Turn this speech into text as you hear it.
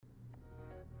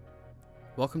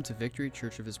Welcome to Victory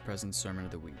Church of His Presence Sermon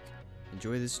of the Week.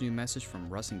 Enjoy this new message from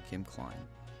Russ and Kim Klein.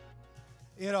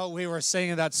 You know, we were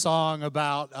singing that song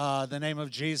about the name of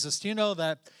Jesus. Do you know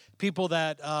that people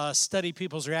that study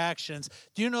people's reactions,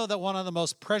 do you know that one of the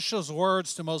most precious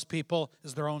words to most people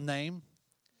is their own name?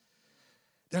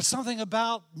 There's something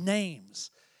about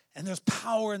names, and there's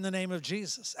power in the name of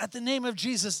Jesus. At the name of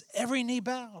Jesus, every knee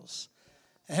bows,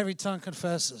 every tongue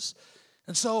confesses.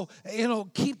 And so,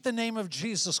 keep the name of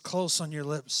Jesus close on your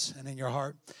lips and in your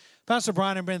heart. Pastor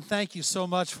Brian and Ben, thank you so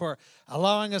much for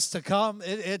allowing us to come.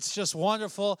 It's just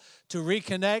wonderful to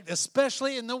reconnect,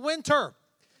 especially in the winter.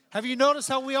 Have you noticed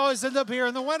how we always end up here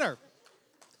in the winter?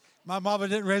 My mama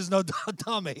didn't raise no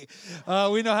dummy.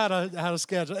 We know how to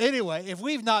schedule. Anyway, if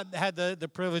we've not had the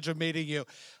privilege of meeting you,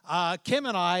 Kim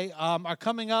and I are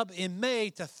coming up in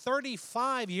May to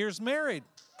 35 years married.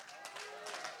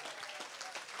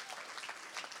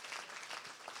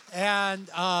 And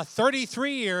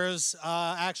 33 years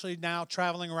actually now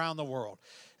traveling around the world.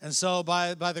 And so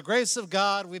by the grace of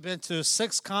God, we've been to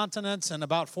 6 continents and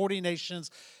about 40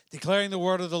 nations declaring the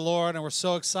word of the Lord, and we're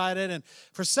so excited. And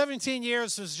for 17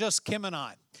 years, it was just Kim and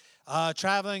I.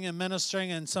 Traveling and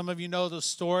ministering, and some of you know the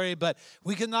story, but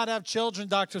we could not have children.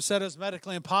 Doctor said it was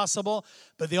medically impossible,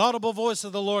 but the audible voice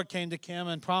of the Lord came to Kim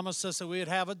and promised us that we would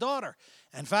have a daughter.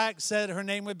 In fact, said her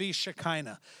name would be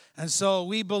Shekinah. And so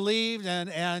we believed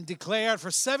and declared for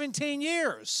 17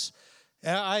 years.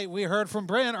 We heard from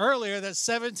Brent earlier that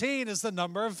 17 is the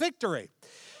number of victory.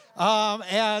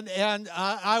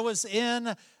 I was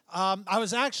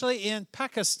actually in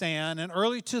Pakistan in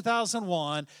early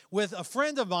 2001 with a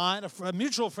friend of mine, a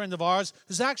mutual friend of ours,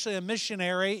 who's actually a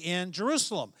missionary in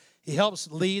Jerusalem. He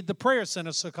helps lead the prayer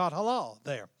center, Sukkot Halal,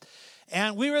 there.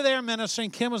 And we were there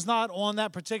ministering. Kim was not on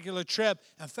that particular trip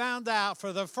and found out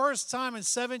for the first time in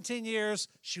 17 years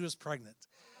she was pregnant.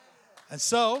 And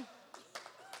so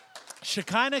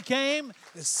Shekinah came,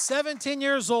 is 17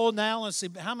 years old now. Let's see,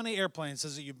 how many airplanes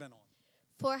has it you've been on?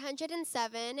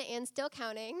 407 and still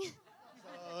counting.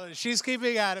 She's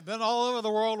keeping at it. Been all over the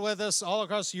world with us, all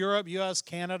across Europe, U.S.,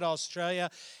 Canada, Australia.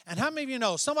 And how many of you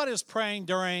know, somebody was praying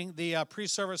during the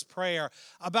pre-service prayer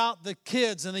about the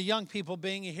kids and the young people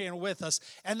being here with us,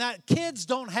 and that kids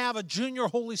don't have a junior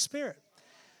Holy Spirit.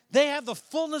 They have the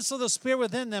fullness of the Spirit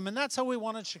within them, and that's how we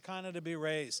wanted Shekinah to be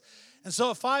raised. And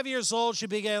so at 5 years old, she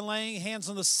began laying hands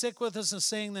on the sick with us and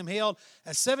seeing them healed.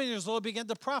 At 7 years old, began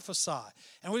to prophesy.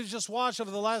 And we've just watched over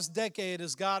the last decade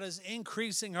as God is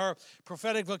increasing her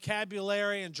prophetic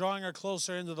vocabulary and drawing her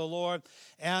closer into the Lord.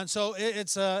 And so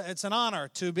it's an honor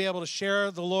to be able to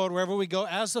share the Lord wherever we go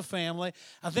as a family.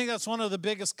 I think that's one of the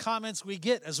biggest comments we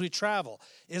get as we travel,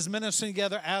 is ministering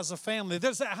together as a family.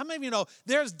 How many of you know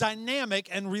there's dynamic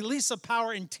and release of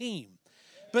power in team?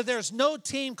 But there's no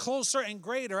team closer and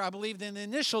greater, I believe, than the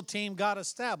initial team God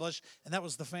established, and that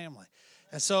was the family.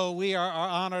 And so we are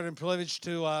honored and privileged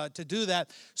to do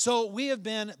that. So we have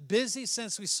been busy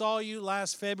since we saw you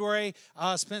last February,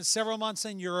 spent several months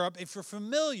in Europe. If you're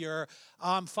familiar,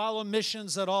 follow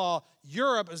missions at all,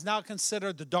 Europe is now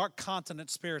considered the dark continent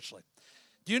spiritually.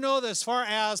 Do you know that as far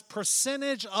as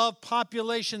percentage of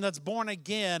population that's born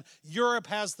again, Europe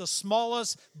has the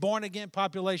smallest born again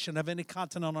population of any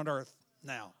continent on earth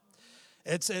now?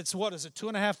 It's what is it,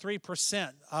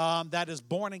 2.5–3% that is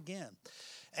born again.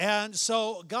 And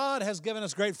so God has given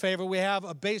us great favor. We have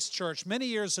a base church. Many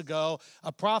years ago,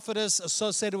 a prophetess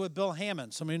associated with Bill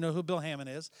Hammond. Some of you know who Bill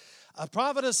Hammond is. A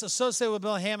prophetess associated with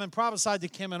Bill Hammond prophesied to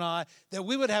Kim and I that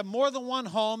we would have more than one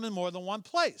home and more than one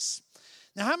place.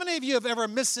 Now, how many of you have ever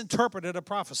misinterpreted a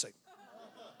prophecy?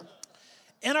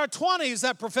 In our 20s,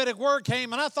 that prophetic word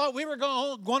came, and I thought we were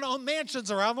going to own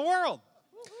mansions around the world.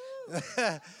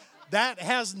 That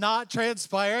has not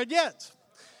transpired yet.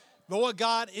 But what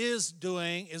God is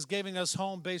doing is giving us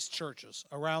home-based churches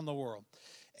around the world.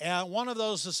 And one of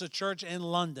those is a church in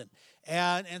London.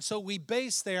 And so we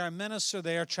base there and minister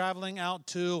there, traveling out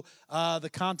to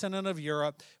the continent of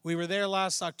Europe. We were there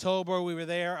last October.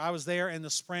 I was there in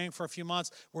the spring for a few months.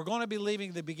 We're going to be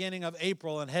leaving the beginning of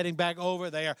April and heading back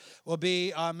over there. We'll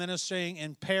be ministering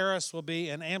in Paris. We'll be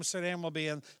in Amsterdam. We'll be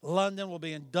in London. We'll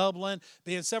be in Dublin.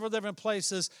 Be in several different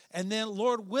places. And then,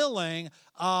 Lord willing,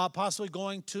 possibly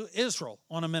going to Israel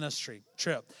on a ministry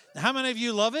trip. Now, how many of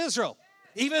you love Israel?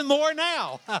 Even more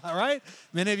now, right?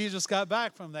 Many of you just got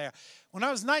back from there. When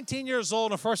I was 19 years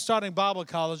old and first starting Bible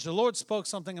college, the Lord spoke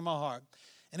something in my heart.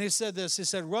 And he said this. He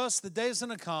said, Russ, the day's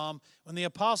going to come when the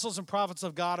apostles and prophets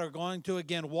of God are going to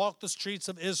again walk the streets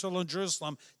of Israel and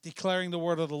Jerusalem declaring the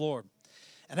word of the Lord.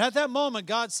 And at that moment,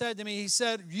 God said to me, he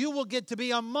said, you will get to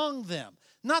be among them.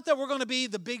 Not that we're going to be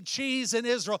the big cheese in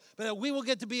Israel, but that we will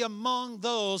get to be among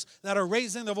those that are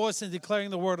raising their voice and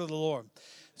declaring the word of the Lord.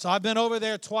 So I've been over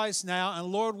there twice now, and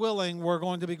Lord willing, we're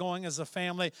going to be going as a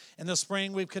family in the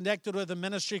spring. We've connected with a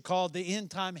ministry called the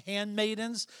End Time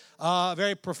Handmaidens, a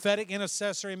very prophetic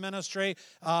intercessory ministry.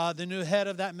 The new head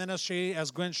of that ministry,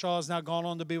 as Gwen Shaw, has now gone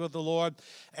on to be with the Lord.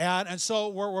 And so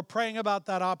we're praying about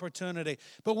that opportunity.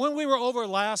 But when we were over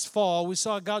last fall, we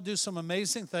saw God do some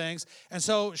amazing things. And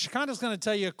so Shekinah's going to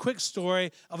tell you a quick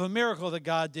story of a miracle that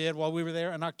God did while we were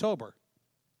there in October.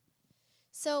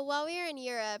 So while we were in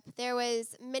Europe, there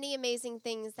was many amazing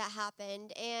things that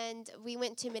happened, and we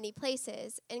went to many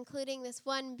places, including this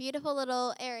one beautiful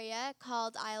little area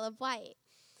called Isle of Wight.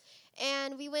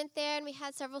 And we went there, and we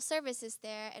had several services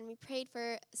there, and we prayed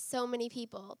for so many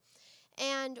people.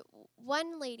 And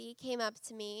one lady came up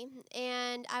to me,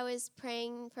 and I was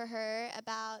praying for her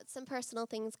about some personal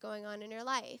things going on in her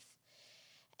life.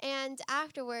 And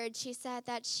afterwards, she said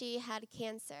that she had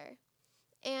cancer.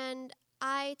 And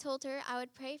I told her I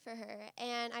would pray for her,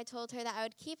 and I told her that I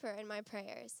would keep her in my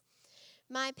prayers.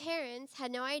 My parents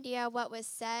had no idea what was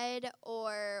said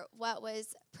or what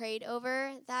was prayed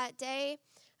over that day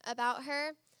about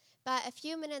her, but a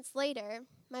few minutes later,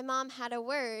 my mom had a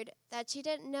word that she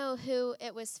didn't know who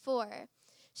it was for.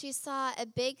 She saw a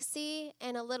big C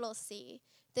and a little c.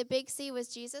 The big C was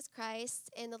Jesus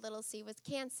Christ, and the little c was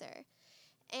cancer.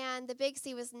 And the big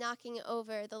C was knocking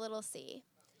over the little c.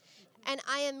 And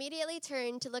I immediately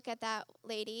turned to look at that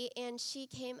lady, and she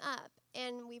came up,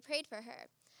 and we prayed for her.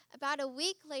 About a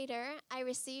week later, I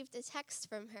received a text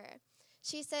from her.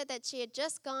 She said that she had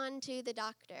just gone to the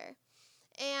doctor.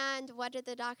 And what did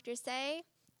the doctor say?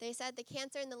 They said the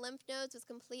cancer in the lymph nodes was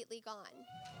completely gone.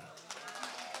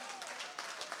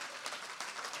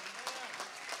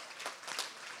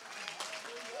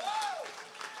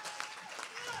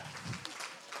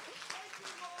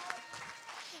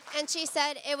 And she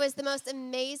said it was the most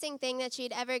amazing thing that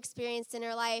she'd ever experienced in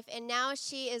her life. And now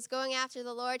she is going after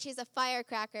the Lord. She's a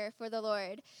firecracker for the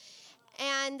Lord.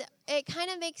 And it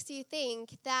kind of makes you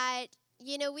think that,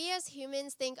 you know, we as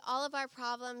humans think all of our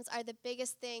problems are the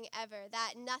biggest thing ever,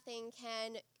 that nothing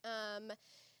can,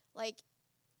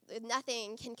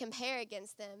 nothing can compare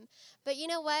against them. But you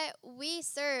know what? We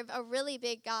serve a really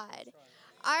big God.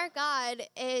 Our God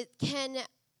can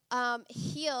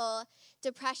heal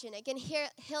depression. It can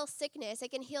heal sickness. It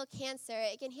can heal cancer.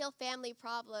 It can heal family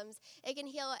problems. It can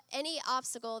heal any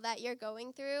obstacle that you're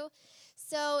going through.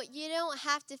 So you don't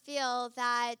have to feel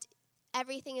that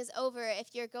everything is over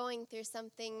if you're going through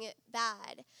something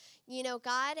bad. You know,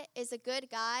 God is a good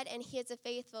God, and He is a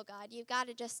faithful God. You've got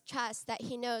to just trust that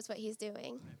He knows what He's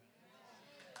doing.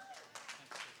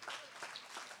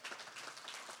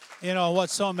 You know,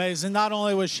 what's so amazing, not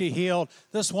only was she healed,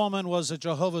 this woman was a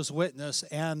Jehovah's Witness,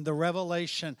 and the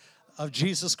revelation of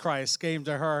Jesus Christ came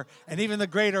to her, and even the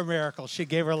greater miracle, she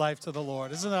gave her life to the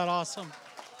Lord. Isn't that awesome?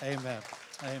 Amen.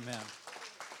 Amen.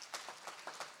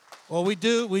 Well, we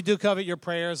do covet your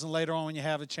prayers, and later on when you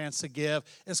have a chance to give,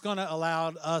 it's going to allow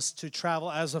us to travel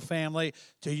as a family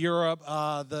to Europe.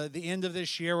 The end of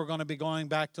this year, we're going to be going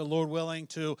back to, Lord willing,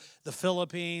 to the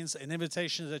Philippines, an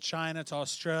invitation to China, to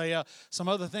Australia, some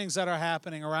other things that are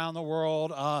happening around the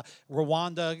world.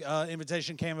 Rwanda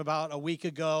invitation came about a week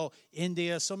ago,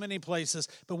 India, so many places.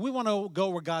 But we want to go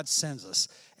where God sends us.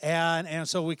 And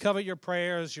so we covet your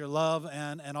prayers, your love,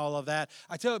 and all of that.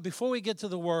 I tell you, before we get to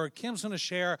the Word, Kim's going to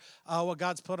share what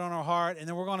God's put on our heart, and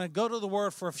then we're going to go to the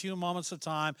Word for a few moments of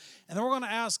time, and then we're going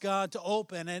to ask God to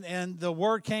open. And the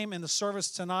Word came in the service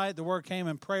tonight. The Word came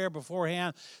in prayer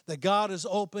beforehand, that God is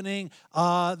opening.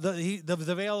 The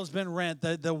veil has been rent.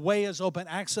 The way is open.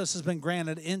 Access has been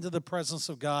granted into the presence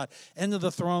of God, into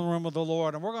the throne room of the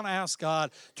Lord. And we're going to ask God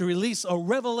to release a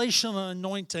revelation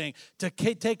anointing to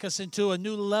take us into a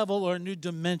new level or a new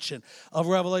dimension of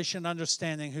revelation and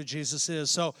understanding who Jesus is.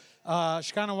 So,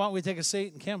 Shekinah, why don't we take a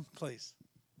seat? And Kim, please.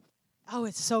 Oh,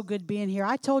 it's so good being here.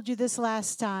 I told you this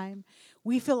last time.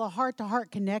 We feel a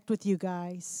heart-to-heart connect with you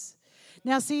guys.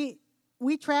 Now, see,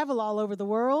 we travel all over the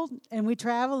world, and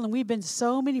we've been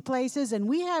so many places, and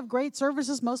we have great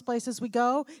services most places we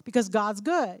go because God's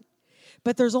good.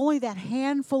 But there's only that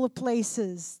handful of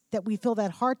places that we feel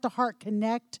that heart-to-heart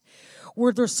connect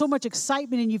where there's so much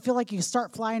excitement and you feel like you can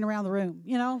start flying around the room.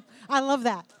 You know, I love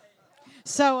that.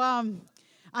 So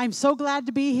I'm so glad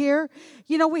to be here.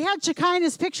 You know, we had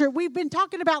Shekinah's picture. We've been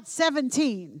talking about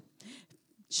 17.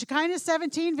 Shekinah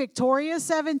 17, Victoria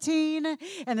 17,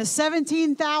 and the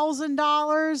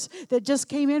 $17,000 that just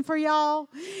came in for y'all.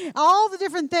 All the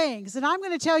different things. And I'm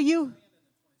going to tell you,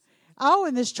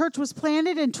 and this church was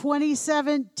planted in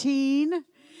 2017.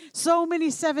 So many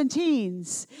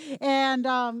 17s. And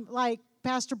like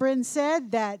Pastor Bryn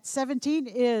said, that 17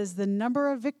 is the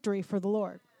number of victory for the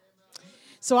Lord.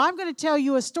 So I'm going to tell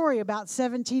you a story about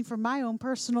 17 from my own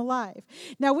personal life.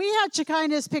 Now, we had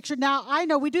Shekinah's picture. Now, I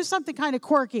know we do something kind of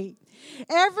quirky.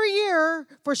 Every year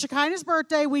for Shekinah's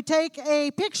birthday, we take a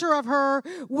picture of her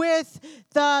with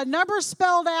the number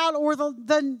spelled out or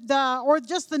or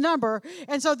just the number.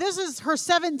 And so this is her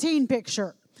 17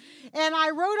 picture. And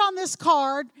I wrote on this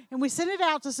card, and we sent it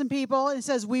out to some people, and it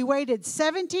says, we waited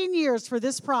 17 years for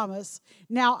this promise.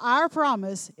 Now our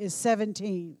promise is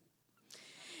 17.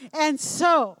 And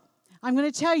so I'm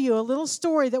going to tell you a little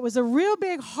story that was a real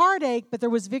big heartache, but there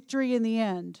was victory in the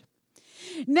end.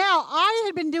 Now, I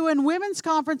had been doing women's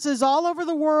conferences all over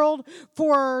the world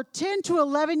for 10 to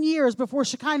 11 years before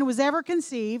Shekinah was ever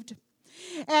conceived.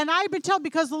 And I've been told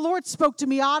because the Lord spoke to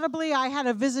me audibly, I had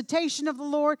a visitation of the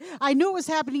Lord. I knew it was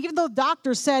happening, even though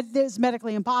doctors said it was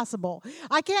medically impossible.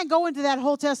 I can't go into that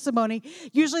whole testimony.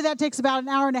 Usually that takes about an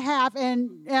hour and a half,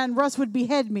 and Russ would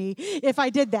behead me if I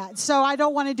did that. So I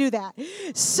don't want to do that.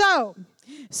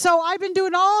 So I've been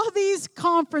doing all these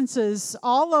conferences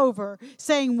all over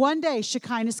saying one day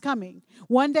Shekinah's coming.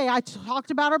 One day I talked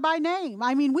about her by name.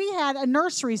 I mean, we had a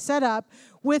nursery set up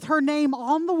with her name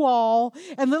on the wall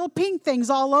and little pink things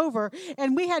all over.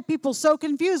 And we had people so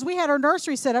confused. We had her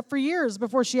nursery set up for years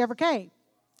before she ever came.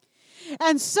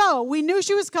 And so we knew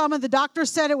she was coming. The doctor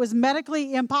said it was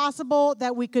medically impossible,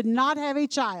 that we could not have a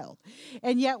child.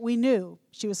 And yet we knew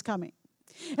she was coming.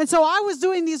 And so I was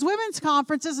doing these women's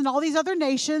conferences in all these other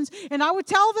nations, and I would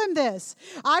tell them this.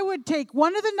 I would take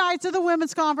one of the nights of the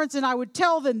women's conference, and I would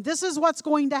tell them, this is what's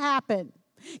going to happen.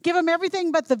 Give them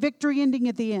everything but the victory ending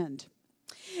at the end.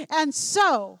 And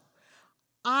so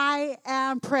I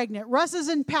am pregnant. Russ is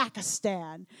in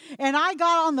Pakistan, and I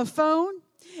got on the phone,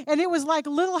 and it was like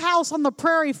Little House on the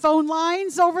Prairie phone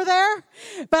lines over there.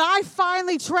 But I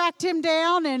finally tracked him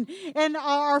down, and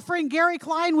our friend Gary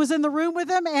Klein was in the room with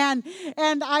him. And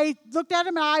I looked at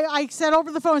him, and I said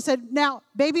over the phone, I said, now,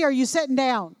 baby, are you sitting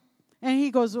down? And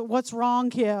he goes, what's wrong,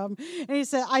 Kim? And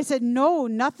I said, no,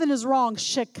 nothing is wrong.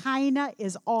 Shekinah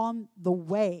is on the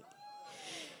way.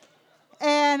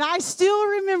 And I still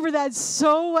remember that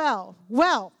so well.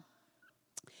 Well,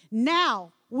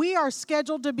 now we are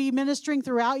scheduled to be ministering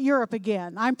throughout Europe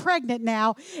again. I'm pregnant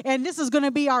now, and this is going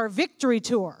to be our victory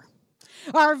tour.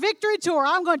 Our victory tour.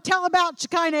 I'm going to tell about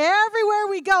Shekinah everywhere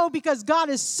we go because God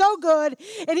is so good.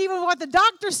 And even what the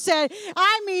doctor said,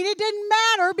 I mean, it didn't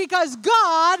matter because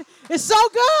God is so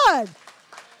good.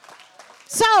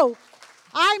 So,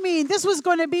 I mean, this was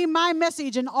going to be my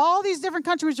message in all these different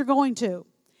countries you're going to.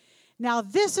 Now,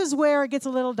 this is where it gets a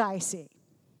little dicey.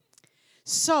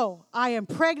 So, I am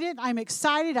pregnant. I'm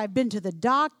excited. I've been to the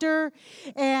doctor.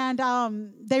 And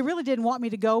they really didn't want me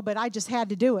to go, but I just had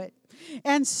to do it.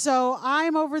 And so,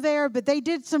 I'm over there, but they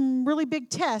did some really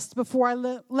big tests before I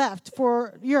left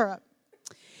for Europe.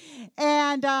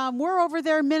 And we're over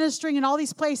there ministering in all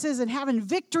these places and having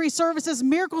victory services.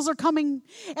 Miracles are coming.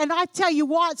 And I tell you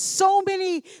what, so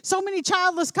many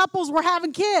childless couples were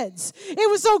having kids. It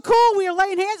was so cool. We were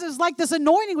laying hands. It was like this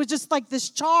anointing was just like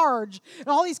this charge. And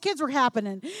all these kids were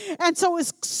happening. And so it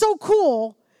was so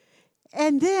cool.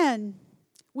 And then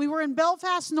we were in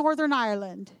Belfast, Northern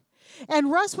Ireland.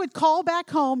 And Russ would call back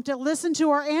home to listen to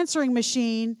our answering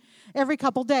machine every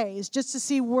couple days just to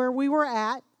see where we were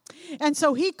at. And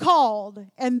so he called,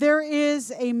 and there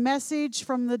is a message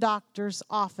from the doctor's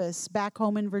office back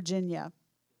home in Virginia.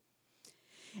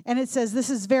 And it says, this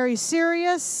is very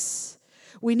serious.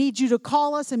 We need you to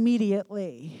call us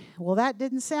immediately. Well, that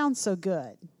didn't sound so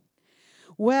good.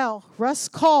 Well, Russ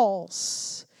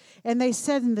calls, and they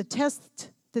said in the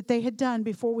test that they had done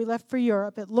before we left for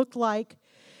Europe, it looked like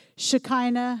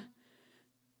Shekinah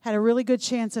had a really good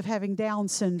chance of having Down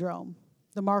syndrome.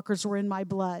 The markers were in my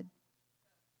blood.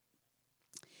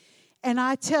 And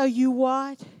I tell you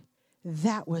what,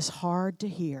 that was hard to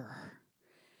hear.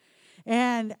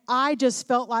 And I just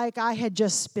felt like I had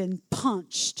just been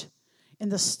punched in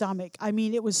the stomach. I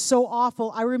mean, it was so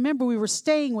awful. I remember we were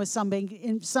staying with somebody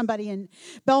in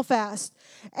Belfast,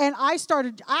 and I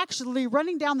started actually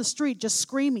running down the street just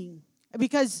screaming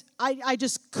because I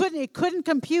just couldn't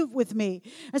compute with me.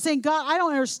 And saying, God, I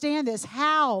don't understand this.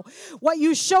 How? What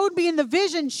you showed me in the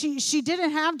vision, she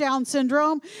didn't have Down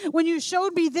syndrome. When you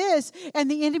showed me this,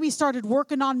 and the enemy started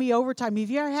working on me overtime. Have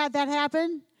you ever had that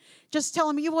happen? Just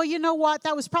telling me, well, you know what?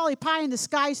 That was probably pie in the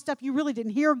sky stuff. You really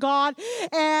didn't hear God.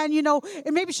 And, and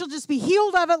maybe she'll just be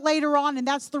healed of it later on, and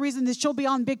that's the reason that she'll be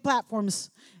on big platforms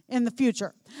in the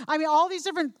future. I mean, all these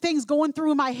different things going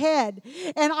through my head,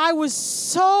 and I was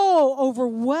so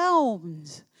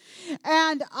overwhelmed.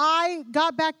 And I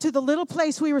got back to the little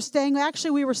place we were staying.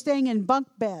 Actually, we were staying in bunk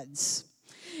beds.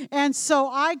 And so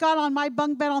I got on my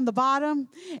bunk bed on the bottom,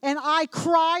 and I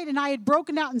cried, and I had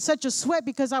broken out in such a sweat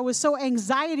because I was so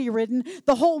anxiety-ridden.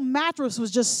 The whole mattress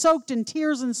was just soaked in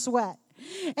tears and sweat.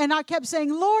 And I kept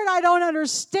saying, Lord, I don't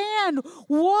understand.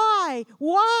 Why?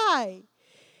 Why?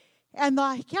 And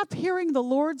I kept hearing the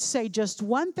Lord say just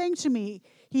one thing to me.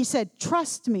 He said,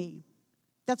 trust me.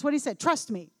 That's what he said,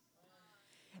 trust me.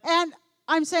 And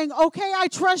I'm saying, okay, I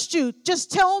trust you.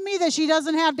 Just tell me that she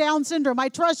doesn't have Down syndrome. I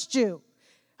trust you.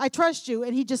 I trust you.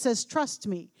 And he just says, trust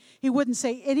me. He wouldn't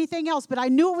say anything else, but I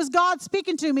knew it was God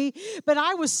speaking to me. But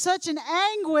I was such in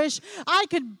anguish, I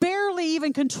could barely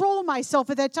even control myself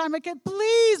at that time. I could,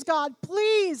 please, God,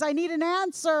 please, I need an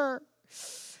answer.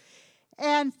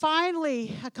 And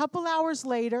finally, a couple hours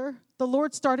later, the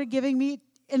Lord started giving me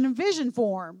in a vision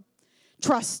form,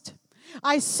 trust.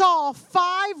 I saw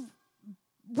 5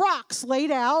 rocks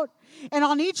laid out, and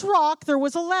on each rock there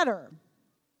was a letter.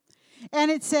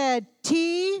 And it said Trust.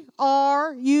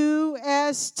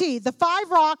 The 5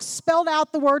 rocks spelled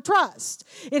out the word trust.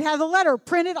 It had the letter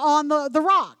printed on the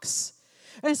rocks.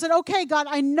 And I said, okay, God,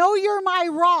 I know you're my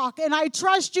rock, and I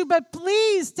trust you, but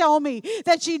please tell me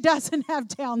that she doesn't have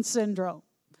Down syndrome.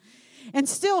 And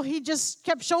still, he just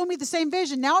kept showing me the same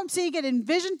vision. Now I'm seeing it in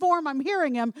vision form. I'm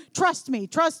hearing him, trust me,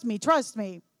 trust me, trust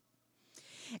me.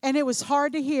 And it was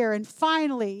hard to hear. And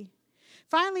finally,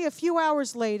 a few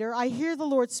hours later, I hear the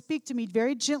Lord speak to me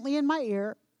very gently in my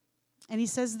ear. And he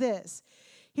says this.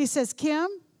 He says, Kim,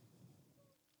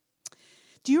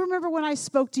 do you remember when I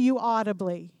spoke to you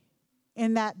audibly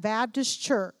in that Baptist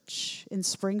church in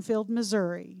Springfield,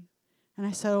 Missouri? And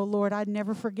I said, oh, Lord, I'd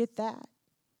never forget that.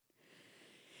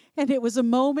 And it was a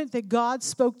moment that God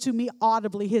spoke to me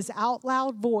audibly. His out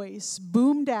loud voice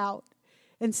boomed out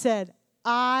and said,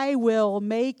 I will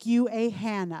make you a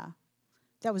Hannah.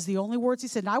 That was the only words he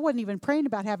said. And I wasn't even praying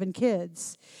about having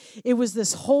kids. It was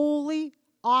this holy,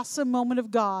 awesome moment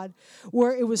of God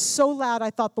where it was so loud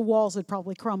I thought the walls had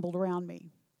probably crumbled around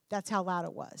me. That's how loud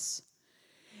it was.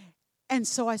 And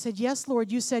so I said, yes,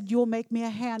 Lord, you said you'll make me a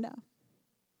Hannah.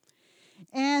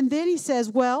 And then he says,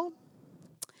 well,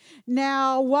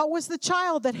 now what was the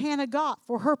child that Hannah got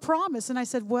for her promise? And I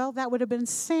said, well, that would have been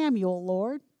Samuel,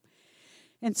 Lord.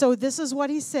 And so this is what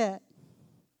he said.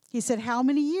 He said, how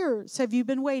many years have you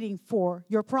been waiting for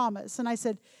your promise? And I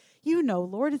said, you know,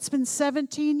 Lord, it's been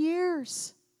 17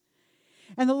 years.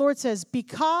 And the Lord says,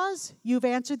 because you've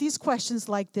answered these questions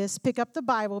like this, pick up the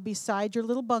Bible beside your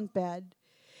little bunk bed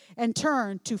and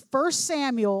turn to 1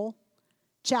 Samuel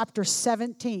chapter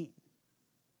 17.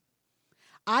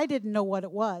 I didn't know what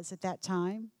it was at that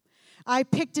time. I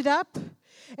picked it up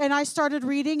and I started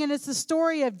reading, and it's the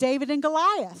story of David and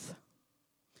Goliath.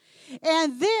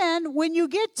 And then when you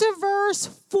get to verse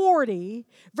 40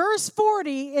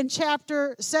 in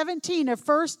chapter 17 of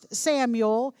 1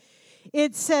 Samuel,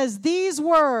 it says these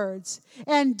words,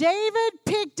 and David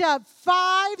picked up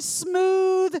 5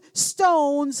 smooth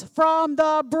stones from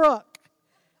the brook.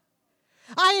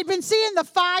 I had been seeing the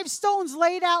 5 stones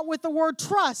laid out with the word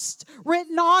trust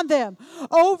written on them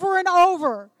over and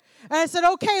over. And I said,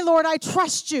 okay, Lord, I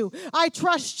trust you. I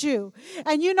trust you.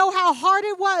 And you know how hard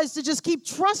it was to just keep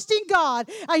trusting God.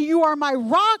 And you are my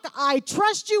rock. I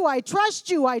trust you. I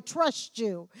trust you. I trust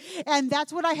you. And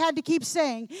that's what I had to keep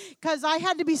saying, because I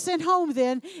had to be sent home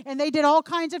then. And they did all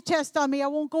kinds of tests on me. I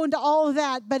won't go into all of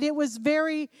that, but it was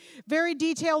very, very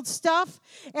detailed stuff.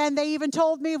 And they even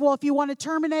told me, well, if you want to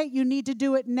terminate, you need to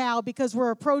do it now because we're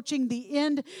approaching the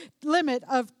end limit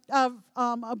of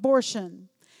abortion.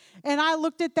 And I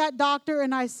looked at that doctor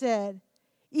and I said,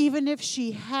 even if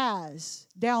she has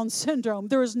Down syndrome,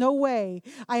 there is no way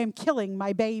I am killing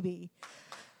my baby.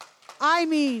 I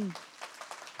mean,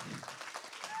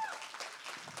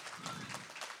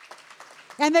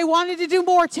 and they wanted to do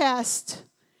more tests.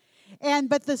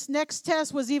 But this next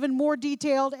test was even more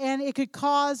detailed, and it could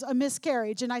cause a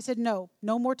miscarriage. And I said, no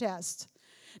more tests.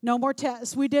 No more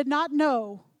tests. We did not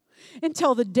know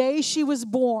until the day she was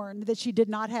born that she did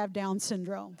not have Down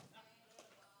syndrome.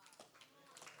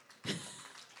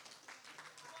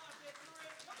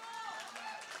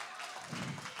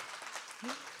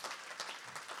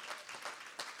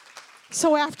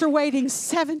 So after waiting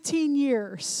 17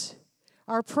 years,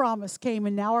 our promise came,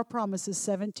 and now our promise is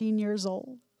 17 years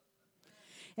old.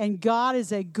 And God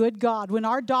is a good God. When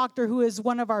our doctor, who is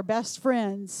one of our best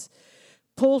friends,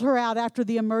 pulled her out after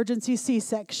the emergency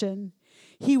C-section,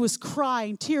 he was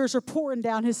crying. Tears are pouring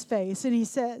down his face. And he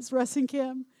says, Russ and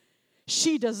Kim,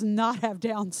 she does not have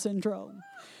Down syndrome.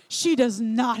 She does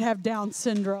not have Down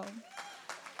syndrome.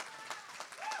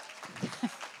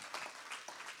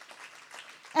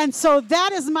 And so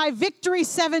that is my Victory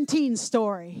 17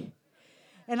 story.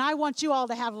 And I want you all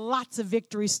to have lots of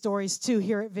victory stories too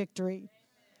here at Victory.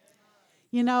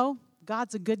 You know,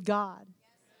 God's a good God.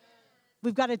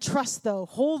 We've got to trust, though.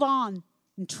 Hold on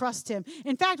and trust him.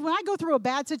 In fact, when I go through a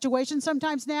bad situation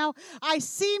sometimes now, I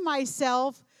see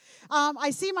myself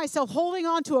holding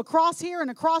on to a cross here and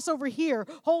a cross over here,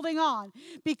 holding on.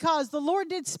 Because the Lord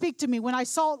did speak to me when I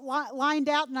saw it lined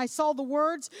out and I saw the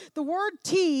words. The word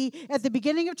T at the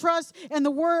beginning of trust and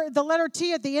the letter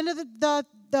T at the end of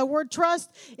the word trust,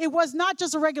 it was not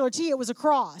just a regular T, it was a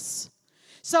cross.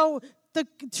 So the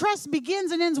trust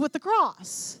begins and ends with the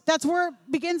cross. That's where it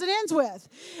begins and ends with.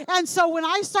 And so when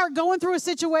I start going through a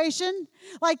situation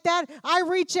like that, I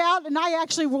reach out, and I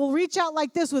actually will reach out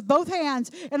like this with both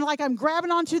hands, and like I'm grabbing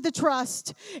onto the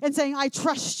trust and saying, I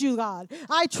trust you, God.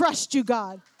 I trust you,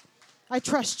 God. I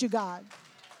trust you, God.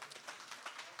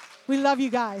 We love you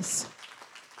guys.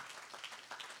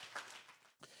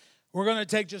 We're going to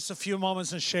take just a few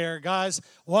moments and share. Guys,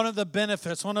 one of the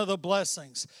benefits, one of the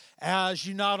blessings, as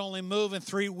you not only move in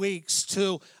 3 weeks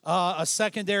to a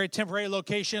secondary temporary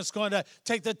location, it's going to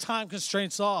take the time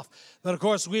constraints off. But, of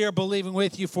course, we are believing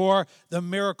with you for the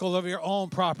miracle of your own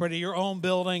property, your own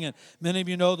building, and many of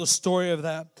you know the story of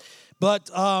that. But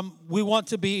we want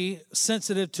to be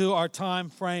sensitive to our time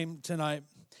frame tonight.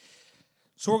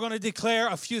 So we're going to declare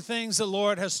a few things the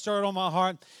Lord has stirred on my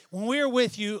heart. When we were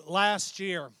with you last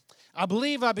year, I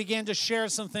believe I began to share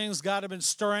some things God had been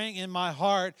stirring in my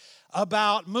heart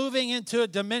about moving into a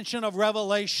dimension of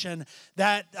revelation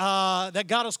that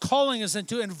God is calling us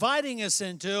into, inviting us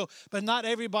into, but not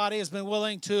everybody has been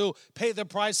willing to pay the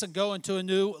price and go into a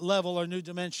new level or new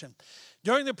dimension.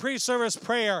 During the pre-service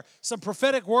prayer, some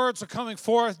prophetic words are coming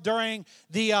forth during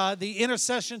the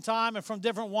intercession time and from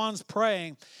different ones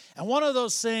praying. And one of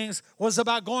those things was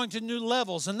about going to new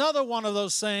levels. Another one of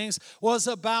those things was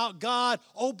about God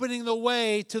opening the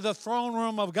way to the throne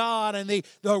room of God and the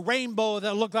rainbow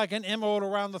that looked like an emerald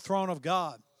around the throne of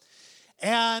God.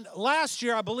 And last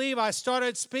year, I believe I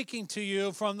started speaking to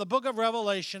you from the book of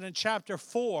Revelation in chapter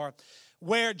 4,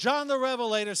 where John the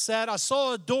Revelator said, I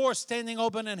saw a door standing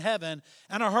open in heaven,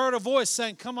 and I heard a voice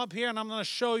saying, come up here, and I'm going to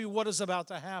show you what is about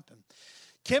to happen.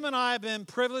 Kim and I have been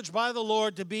privileged by the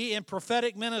Lord to be in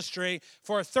prophetic ministry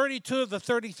for 32 of the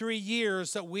 33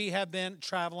 years that we have been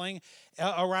traveling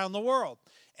around the world.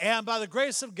 And by the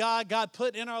grace of God, God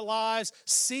put in our lives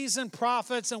seasoned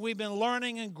prophets, and we've been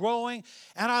learning and growing.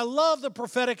 And I love the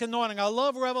prophetic anointing. I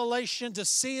love revelation, to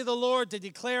see the Lord, to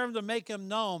declare him, to make him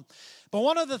known. But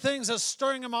one of the things that's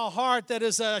stirring in my heart that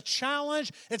is a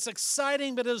challenge, it's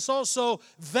exciting, but it's also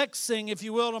vexing, if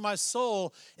you will, to my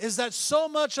soul, is that so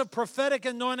much of prophetic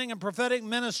anointing and prophetic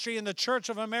ministry in the Church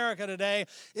of America today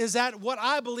is at what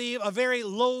I believe a very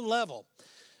low level.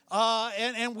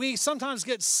 And we sometimes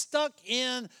get stuck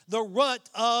in the rut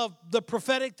of the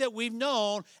prophetic that we've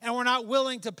known, and we're not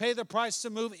willing to pay the price to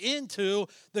move into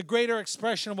the greater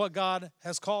expression of what God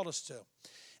has called us to.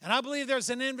 And I believe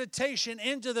there's an invitation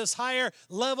into this higher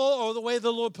level, or the way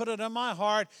the Lord put it in my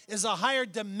heart, is a higher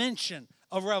dimension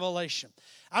of revelation.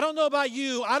 I don't know about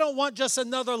you. I don't want just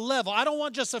another level. I don't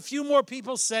want just a few more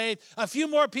people saved, a few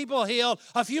more people healed,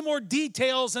 a few more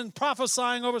details and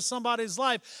prophesying over somebody's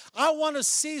life. I want to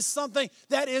see something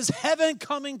that is heaven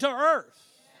coming to earth.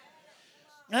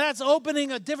 And that's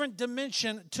opening a different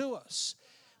dimension to us.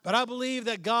 But I believe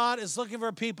that God is looking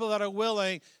for people that are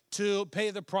willing to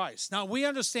pay the price. Now, we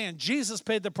understand Jesus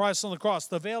paid the price on the cross.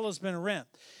 The veil has been rent.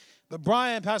 But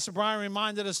Pastor Brian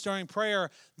reminded us during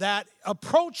prayer that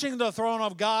approaching the throne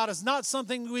of God is not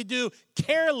something we do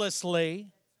carelessly,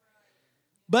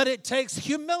 but it takes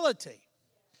humility.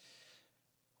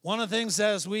 One of the things,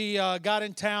 as we got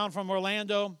in town from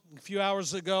Orlando a few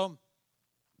hours ago,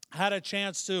 had a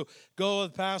chance to go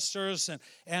with pastors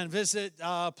and visit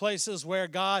places where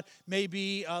God may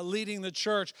be leading the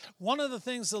church. One of the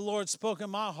things the Lord spoke in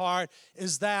my heart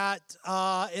is that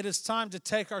it is time to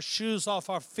take our shoes off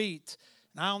our feet.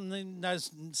 And I don't mean that's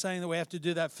saying that we have to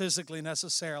do that physically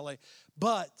necessarily,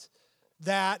 but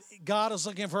that God is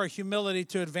looking for a humility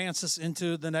to advance us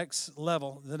into the next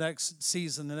level, the next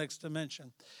season, the next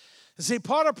dimension. See,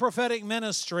 part of prophetic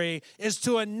ministry is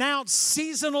to announce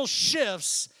seasonal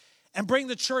shifts and bring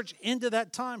the church into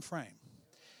that time frame.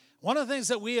 One of the things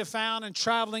that we have found in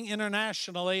traveling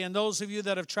internationally, and those of you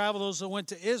that have traveled, those that went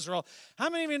to Israel, how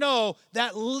many of you know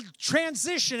that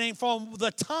transitioning from the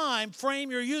time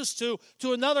frame you're used to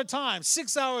another time,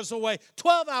 6 hours away,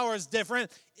 12 hours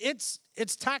different, it's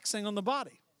taxing on the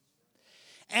body.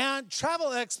 And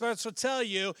travel experts will tell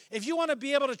you, if you want to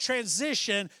be able to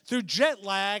transition through jet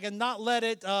lag and not let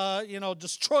it,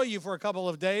 destroy you for a couple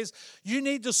of days, you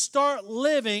need to start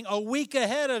living a week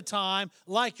ahead of time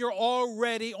like you're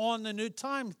already on the new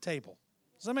timetable.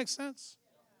 Does that make sense?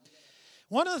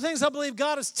 One of the things I believe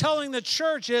God is telling the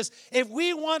church is if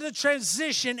we want to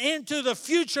transition into the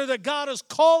future that God is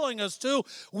calling us to,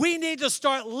 we need to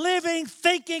start living,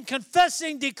 thinking,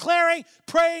 confessing, declaring,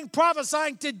 praying,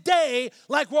 prophesying today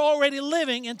like we're already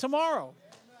living in tomorrow.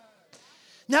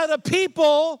 Now, the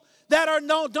people that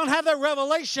don't have that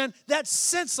revelation, that's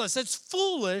senseless. It's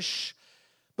foolish.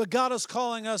 But God is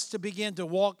calling us to begin to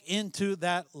walk into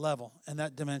that level and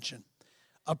that dimension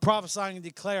of prophesying and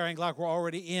declaring like we're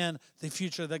already in the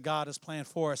future that God has planned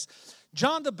for us.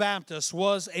 John the Baptist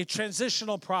was a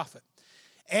transitional prophet.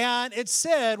 And it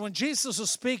said when Jesus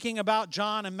was speaking about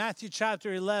John in Matthew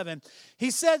chapter 11, he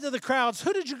said to the crowds,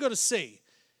 who did you go to see?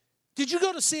 Did you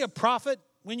go to see a prophet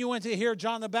when you went to hear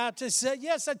John the Baptist? He said,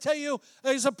 yes, I tell you,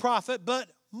 he's a prophet, but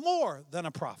more than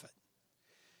a prophet.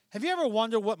 Have you ever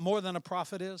wondered what more than a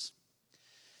prophet is?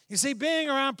 You see, being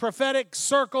around prophetic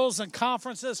circles and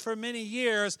conferences for many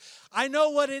years, I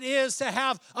know what it is to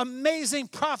have amazing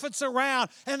prophets around,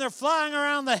 and they're flying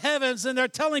around the heavens, and they're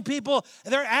telling people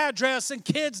their address and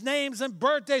kids' names and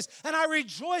birthdays, and I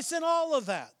rejoice in all of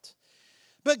that.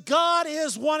 But God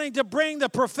is wanting to bring the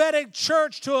prophetic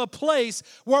church to a place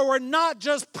where we're not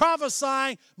just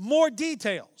prophesying more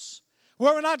details,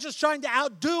 where we're not just trying to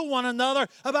outdo one another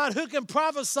about who can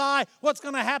prophesy what's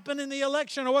going to happen in the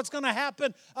election or what's going to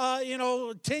happen,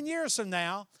 10 years from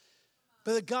now.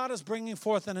 But that God is bringing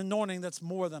forth an anointing that's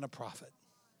more than a prophet.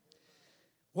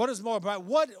 What is more about?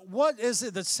 What is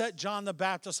it that set John the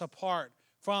Baptist apart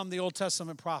from the Old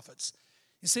Testament prophets?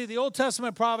 You see, the Old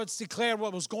Testament prophets declared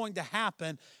what was going to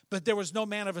happen, but there was no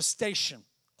manifestation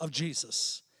of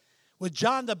Jesus. With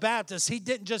John the Baptist, he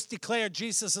didn't just declare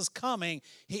Jesus is coming.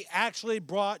 He actually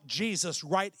brought Jesus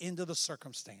right into the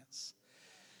circumstance.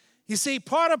 You see,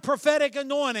 part of prophetic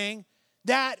anointing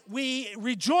that we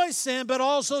rejoice in but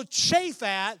also chafe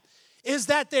at is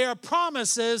that there are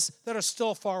promises that are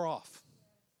still far off.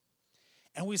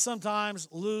 And we sometimes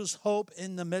lose hope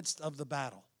in the midst of the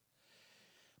battle.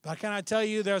 But can I tell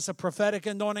you, there's a prophetic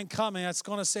anointing coming that's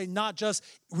going to say not just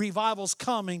revival's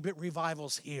coming, but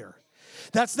revival's here.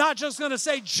 That's not just going to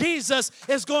say Jesus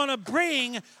is going to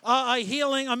bring a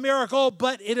healing, a miracle,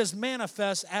 but it is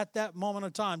manifest at that moment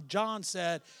of time. John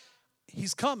said,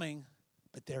 he's coming,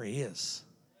 but there he is.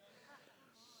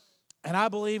 And I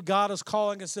believe God is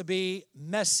calling us to be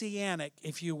messianic,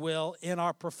 if you will, in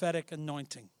our prophetic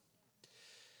anointing.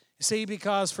 You see,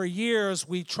 because for years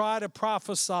we try to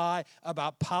prophesy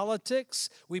about politics,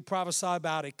 we prophesy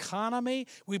about economy,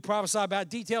 we prophesy about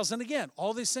details, and again,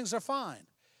 all these things are fine.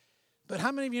 But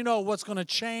how many of you know what's going to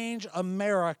change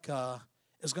America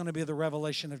is going to be the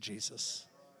revelation of Jesus?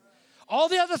 All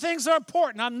the other things are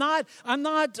important. I'm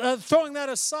not throwing that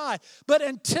aside. But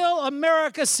until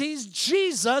America sees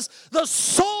Jesus, the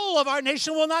soul of our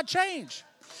nation will not change.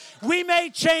 We may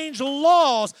change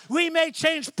laws, we may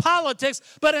change politics,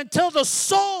 but until the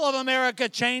soul of America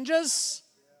changes,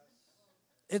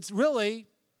 it's really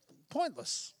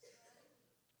pointless.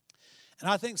 And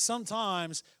I think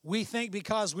sometimes we think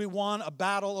because we won a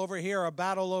battle over here, a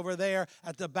battle over there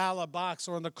at the ballot box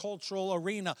or in the cultural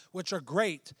arena, which are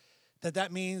great,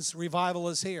 that means revival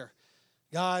is here.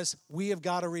 Guys, we have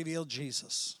got to reveal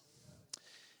Jesus.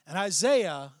 And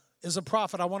Isaiah is a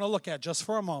prophet I want to look at just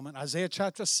for a moment. Isaiah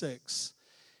chapter 6.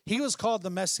 He was called the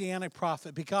Messianic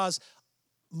prophet because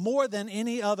more than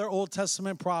any other Old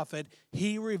Testament prophet,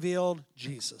 he revealed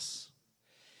Jesus.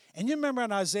 And you remember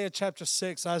in Isaiah chapter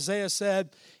 6, Isaiah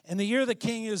said, in the year that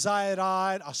King Uzziah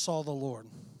died, I saw the Lord.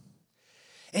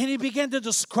 And he began to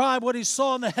describe what he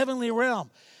saw in the heavenly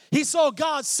realm. He saw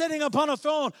God sitting upon a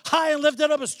throne, high and lifted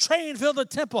up, his train filled the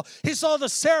temple. He saw the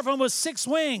seraphim with 6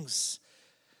 wings.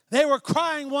 They were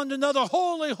crying one to another,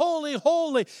 holy, holy,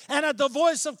 holy. And at the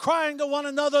voice of crying to one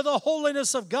another, the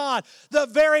holiness of God, the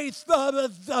very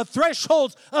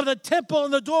thresholds of the temple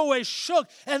and the doorway shook,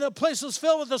 and the place was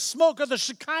filled with the smoke of the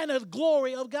Shekinah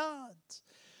glory of God.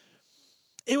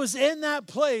 It was in that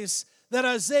place that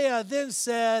Isaiah then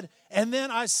said, and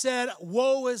then I said,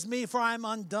 woe is me, for I am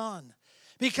undone.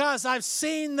 Because I've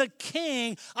seen the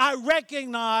King, I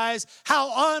recognize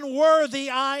how unworthy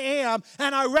I am.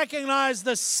 And I recognize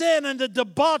the sin and the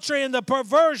debauchery and the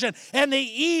perversion and the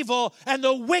evil and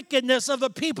the wickedness of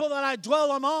the people that I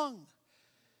dwell among.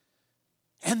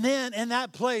 And then in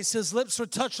that place, his lips were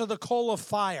touched with a coal of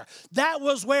fire. That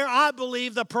was where I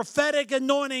believe the prophetic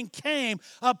anointing came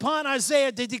upon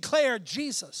Isaiah to declare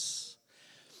Jesus.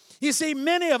 You see,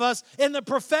 many of us in the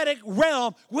prophetic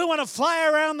realm, we want to fly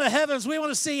around the heavens. We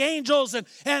want to see angels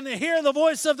and hear the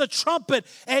voice of the trumpet.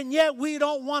 And yet we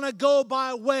don't want to go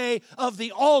by way of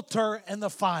the altar and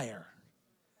the fire.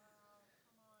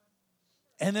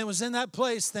 And it was in that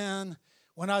place then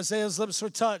when Isaiah's lips were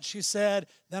touched. He said,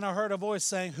 then I heard a voice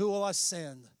saying, who will I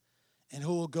send and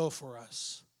who will go for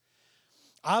us?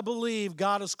 I believe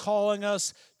God is calling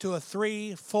us to a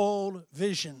threefold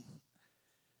vision.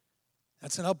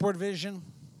 That's an upward vision,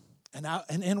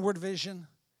 an inward vision,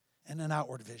 and an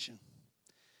outward vision.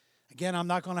 Again, I'm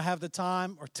not going to have the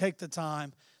time or take the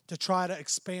time to try to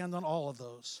expand on all of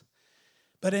those.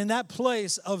 But in that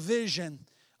place of vision,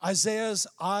 Isaiah's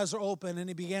eyes are open and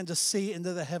he began to see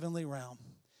into the heavenly realm.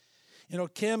 You know,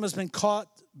 Kim has been caught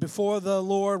before the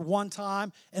Lord one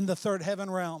time in the third heaven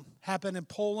realm. Happened in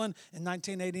Poland in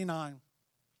 1989.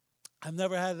 I've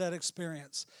never had that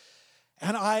experience.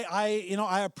 And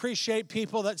I appreciate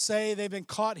people that say they've been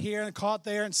caught here and caught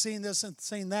there and seen this and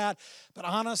seen that. But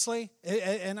honestly,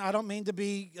 and I don't mean to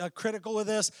be critical of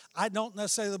this, I don't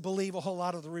necessarily believe a whole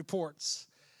lot of the reports.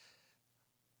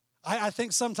 I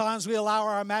think sometimes we allow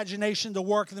our imagination to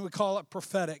work and then we call it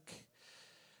prophetic.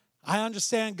 I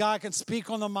understand God can speak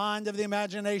on the mind of the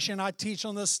imagination. I teach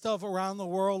on this stuff around the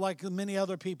world like many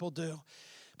other people do.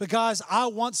 But guys, I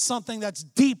want something that's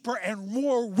deeper and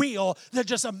more real than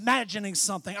just imagining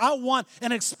something. I want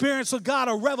an experience with God,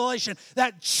 a revelation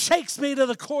that shakes me to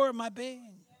the core of my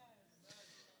being.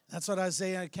 That's what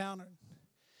Isaiah encountered.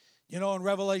 You know, in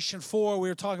Revelation 4, we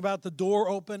were talking about the door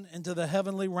open into the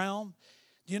heavenly realm.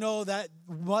 Do you know that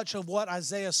much of what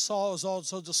Isaiah saw is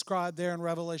also described there in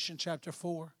Revelation chapter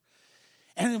 4?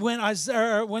 And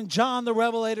when John the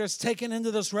Revelator is taken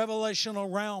into this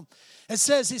revelational realm, it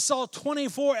says he saw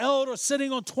 24 elders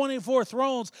sitting on 24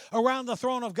 thrones around the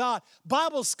throne of God.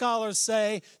 Bible scholars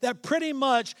say that pretty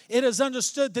much it is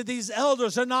understood that these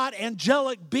elders are not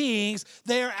angelic beings.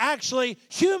 They are actually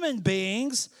human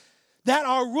beings that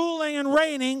are ruling and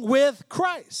reigning with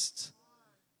Christ.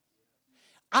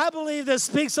 I believe this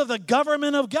speaks of the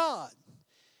government of God.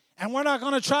 And we're not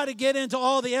going to try to get into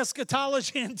all the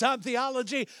eschatology and time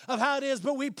theology of how it is,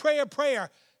 but we pray a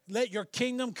prayer. Let your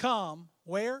kingdom come.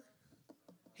 Where?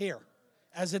 Here,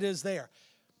 as it is there.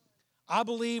 I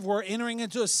believe we're entering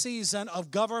into a season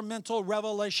of governmental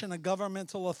revelation and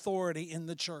governmental authority in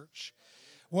the church,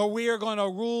 where we are going to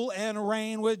rule and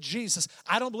reign with Jesus.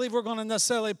 I don't believe we're going to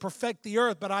necessarily perfect the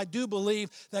earth, but I do believe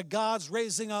that God's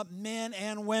raising up men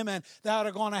and women that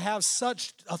are going to have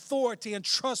such authority and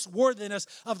trustworthiness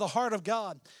of the heart of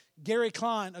God. Gary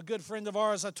Klein, a good friend of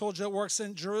ours, I told you, that works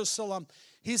in Jerusalem,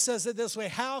 he says it this way: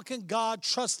 how can God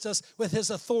trust us with his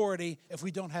authority if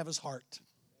we don't have his heart?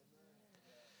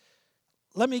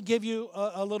 Let me give you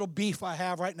a little beef I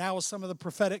have right now with some of the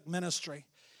prophetic ministry.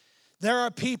 There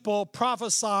are people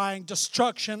prophesying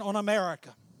destruction on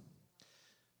America.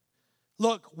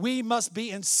 Look, we must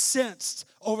be incensed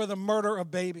over the murder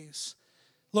of babies.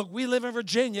 Look, we live in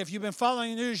Virginia. If you've been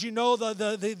following the news, you know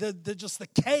just the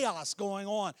chaos going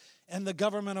on in the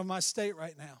government of my state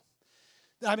right now.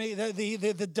 I mean,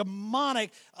 the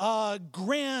demonic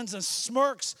grins and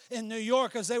smirks in New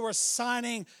York as they were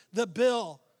signing the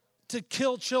bill to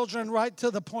kill children right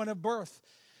to the point of birth.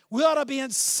 We ought to be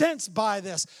incensed by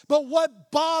this. But what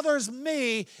bothers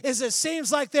me is it seems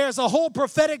like there's a whole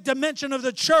prophetic dimension of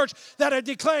the church that are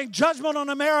declaring judgment on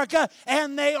America,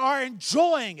 and they are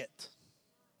enjoying it.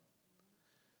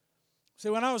 See,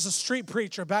 when I was a street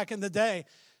preacher back in the day,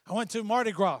 I went to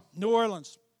Mardi Gras, New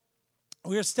Orleans.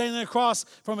 We were standing across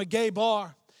from a gay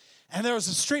bar, and there was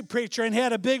a street preacher, and he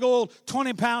had a big old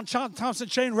 20-pound Thompson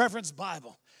Chain Reference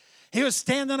Bible. He was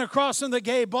standing across from the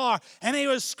gay bar, and he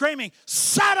was screaming,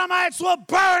 "Sodomites will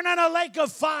burn in a lake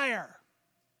of fire."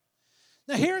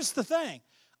 Now, here's the thing.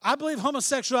 I believe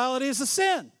homosexuality is a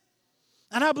sin,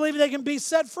 and I believe they can be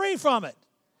set free from it.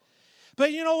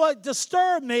 But you know what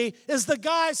disturbed me is the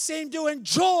guy seemed to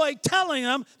enjoy telling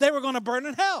them they were going to burn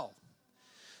in hell.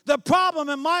 The problem,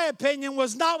 in my opinion,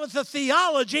 was not with the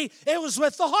theology, it was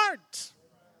with the heart.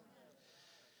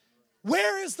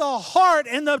 Where is the heart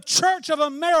in the church of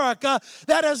America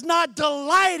that is not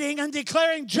delighting and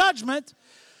declaring judgment,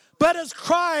 but is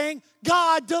crying,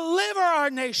 God, deliver our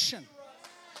nation,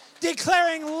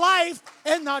 declaring life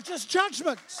and not just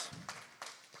judgment?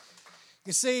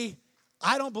 You see,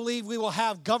 I don't believe we will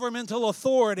have governmental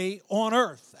authority on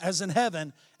earth as in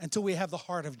heaven until we have the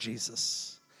heart of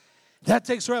Jesus. That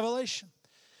takes revelation.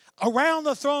 Around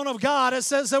the throne of God, it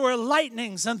says there were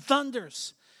lightnings and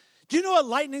thunders. Do you know what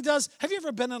lightning does? Have you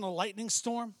ever been in a lightning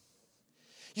storm?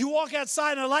 You walk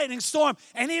outside in a lightning storm,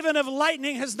 and even if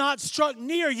lightning has not struck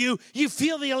near you, you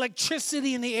feel the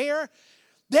electricity in the air.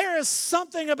 There is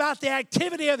something about the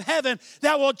activity of heaven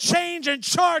that will change and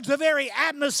charge the very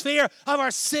atmosphere of our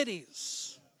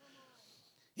cities.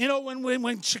 You know,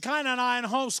 when Shekinah and I in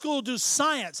homeschool do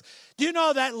science, do you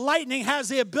know that lightning has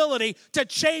the ability to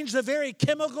change the very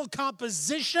chemical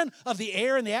composition of the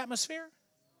air and the atmosphere?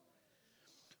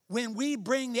 When we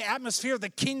bring the atmosphere of the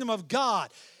kingdom of God,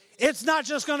 it's not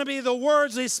just going to be the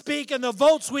words we speak and the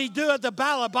votes we do at the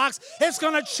ballot box. It's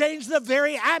going to change the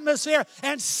very atmosphere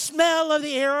and smell of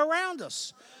the air around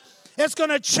us. It's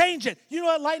going to change it. You know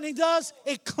what lightning does?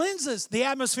 It cleanses the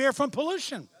atmosphere from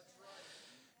pollution.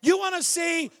 Do you want to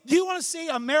see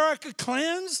America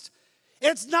cleansed?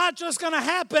 It's not just going to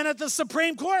happen at the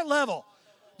Supreme Court level.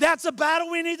 That's a battle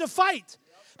we need to fight.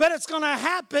 But it's going to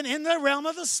happen in the realm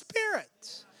of the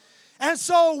Spirit. And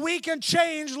so we can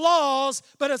change laws,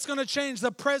 but it's going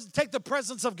to take the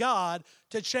presence of God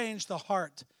to change the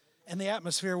heart and the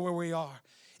atmosphere where we are.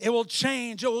 It will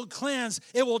change, it will cleanse,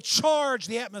 it will charge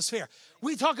the atmosphere.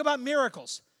 We talk about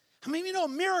miracles. I mean, you know,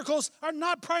 miracles are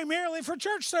not primarily for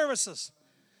church services.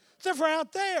 They're for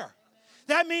out there.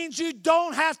 That means you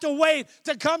don't have to wait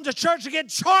to come to church to get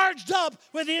charged up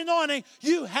with the anointing.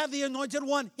 You have the anointed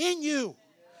one in you.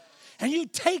 And you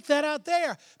take that out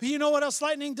there. But you know what else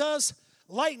lightning does?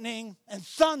 Lightning and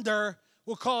thunder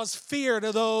will cause fear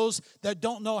to those that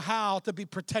don't know how to be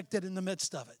protected in the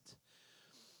midst of it.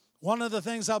 One of the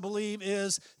things I believe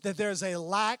is that there's a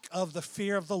lack of the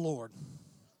fear of the Lord.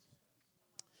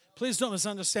 Please don't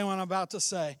misunderstand what I'm about to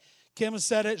say. Kim has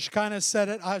said it. Shekinah said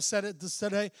it. I've said it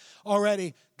today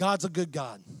already. God's a good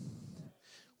God.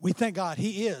 We thank God.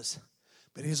 He is.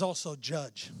 But He's also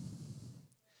judge.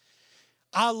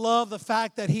 I love the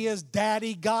fact that He is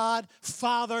Daddy God,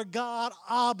 Father God,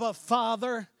 Abba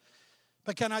Father.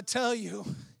 But can I tell you,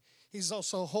 He's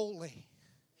also holy.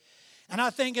 And I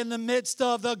think in the midst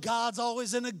of the God's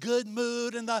always in a good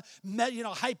mood and the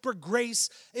hyper grace,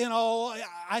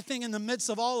 I think in the midst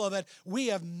of all of it, we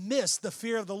have missed the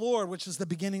fear of the Lord, which is the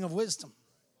beginning of wisdom.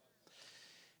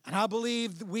 And I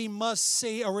believe we must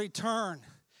see a return,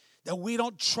 that we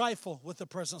don't trifle with the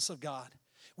presence of God.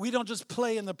 We don't just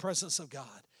play in the presence of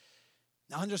God.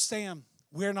 Now understand,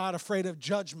 we're not afraid of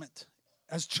judgment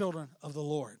as children of the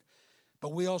Lord,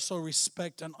 but we also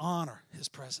respect and honor His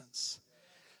presence.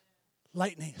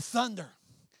 Lightning, thunder.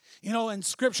 You know, in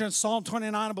Scripture, in Psalm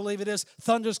 29, I believe it is,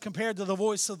 thunder is compared to the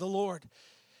voice of the Lord.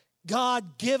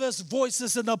 God, give us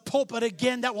voices in the pulpit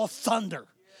again that will thunder.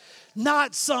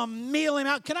 Not some mealing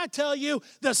out. Can I tell you,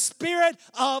 the spirit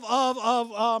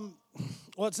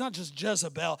well, it's not just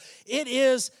Jezebel. It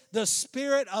is the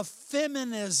spirit of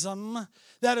feminism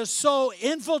that has so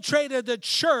infiltrated the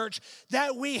church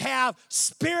that we have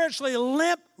spiritually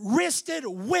limp-wristed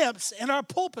whips in our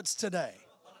pulpits today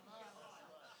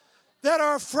that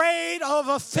are afraid of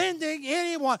offending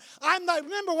anyone.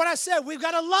 Remember what I said, we've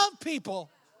got to love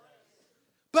people.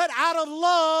 But out of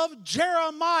love,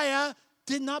 Jeremiah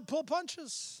did not pull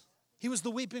punches. He was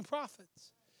the weeping prophet.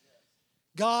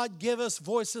 God, give us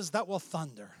voices that will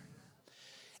thunder.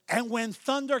 And when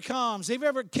thunder comes,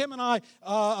 Kim and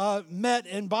I met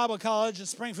in Bible college in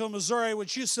Springfield, Missouri,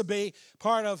 which used to be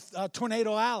part of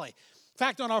Tornado Alley. In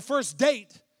fact, on our first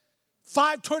date,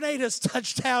 5 tornadoes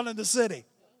touched down in the city.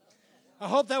 I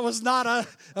hope that was not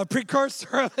a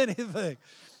precursor of anything.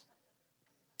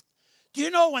 Do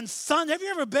you know when thunder, have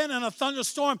you ever been in a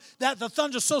thunderstorm that the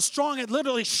thunder's so strong it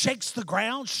literally shakes the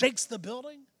ground, shakes the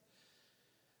building?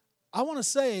 I want to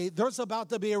say there's about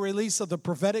to be a release of the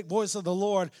prophetic voice of the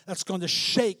Lord that's going to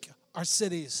shake our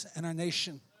cities and our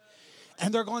nation.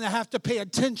 And they're going to have to pay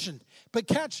attention. But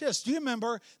catch this. Do you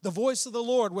remember the voice of the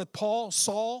Lord with Paul?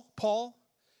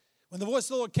 When the voice of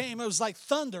the Lord came, it was like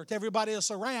thunder to everybody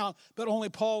else around, but only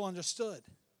Paul understood.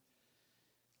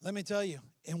 Let me tell you,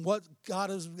 in what God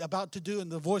is about to do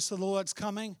and the voice of the Lord that's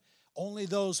coming, only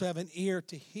those who have an ear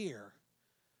to hear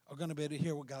are going to be able to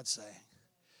hear what God's saying.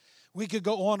 We could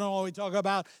go on and on. We talk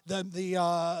about the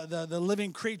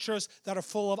living creatures that are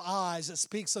full of eyes. It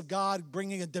speaks of God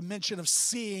bringing a dimension of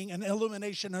seeing and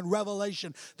illumination and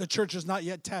revelation the church has not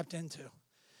yet tapped into.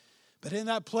 But in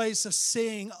that place of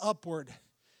seeing upward,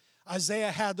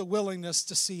 Isaiah had the willingness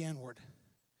to see inward.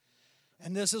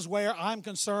 And this is where I'm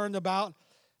concerned about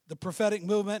the prophetic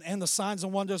movement and the signs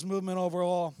and wonders movement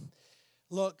overall.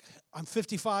 Look, I'm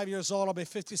 55 years old. I'll be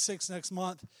 56 next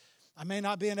month. I may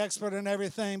not be an expert in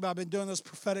everything, but I've been doing this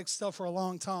prophetic stuff for a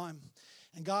long time.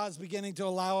 And God's beginning to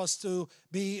allow us to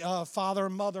be father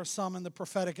and mother some in the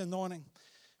prophetic anointing,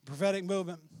 prophetic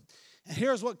movement. And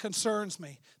here's what concerns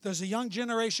me. There's a young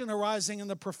generation arising in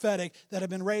the prophetic that have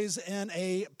been raised in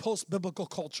a post-biblical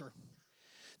culture.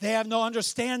 They have no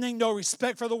understanding, no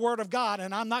respect for the Word of God,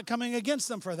 and I'm not coming against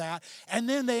them for that. And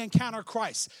then they encounter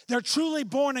Christ. They're truly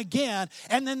born again,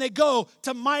 and then they go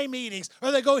to my meetings,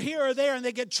 or they go here or there, and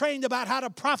they get trained about how to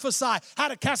prophesy, how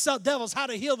to cast out devils, how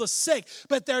to heal the sick.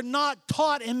 But they're not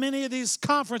taught in many of these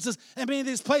conferences and many of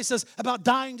these places about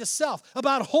dying to self,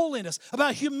 about holiness,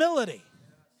 about humility.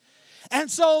 And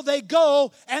so they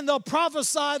go and they'll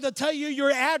prophesy, they'll tell you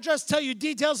your address, tell you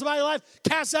details about your life,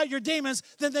 cast out your demons,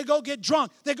 then they go get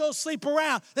drunk, they go sleep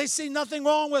around. They see nothing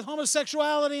wrong with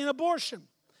homosexuality and abortion.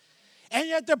 And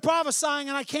yet they're prophesying,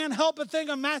 and I can't help but think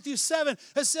of Matthew 7.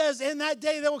 It says, in that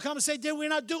day they will come and say, did we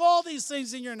not do all these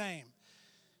things in your name?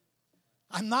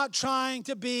 I'm not trying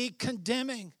to be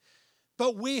condemning.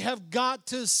 But we have got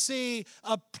to see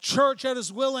a church that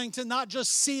is willing to not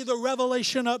just see the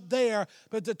revelation up there,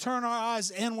 but to turn our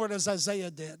eyes inward as Isaiah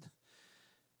did.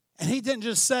 And he didn't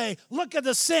just say, look at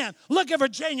the sin, look at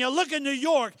Virginia, look at New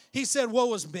York. He said,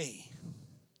 woe is me.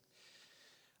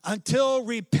 Until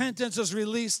repentance is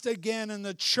released again in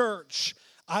the church,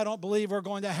 I don't believe we're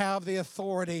going to have the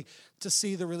authority to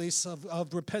see the release of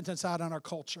repentance out in our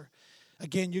culture.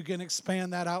 Again, you can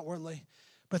expand that outwardly.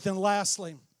 But then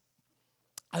lastly,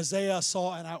 Isaiah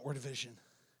saw an outward vision.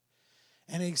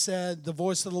 And he said, the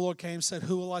voice of the Lord came and said,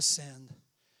 who will I send?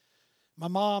 My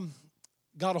mom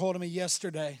got a hold of me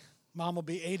yesterday. Mom will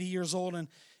be 80 years old in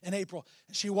April.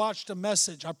 And she watched a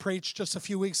message I preached just a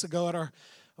few weeks ago at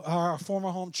our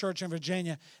former home church in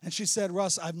Virginia. And she said,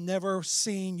 Russ, I've never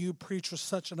seen you preach with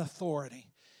such an authority.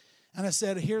 And I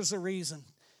said, here's the reason.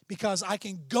 Because I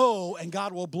can go and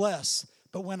God will bless.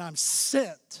 But when I'm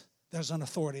sent, there's an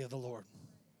authority of the Lord.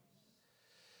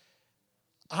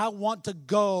 I want to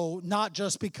go not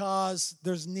just because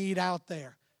there's need out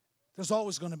there. There's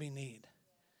always going to be need.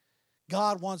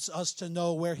 God wants us to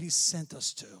know where He sent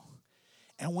us to.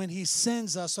 And when He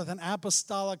sends us with an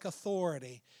apostolic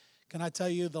authority, can I tell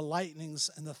you, the lightnings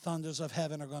and the thunders of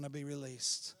heaven are going to be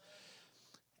released.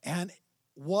 And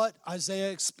what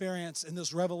Isaiah experienced in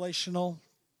this revelational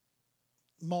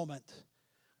moment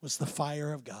was the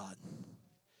fire of God.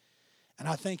 And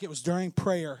I think it was during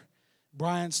prayer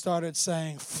Brian started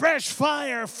saying, fresh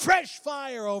fire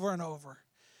over and over.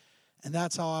 And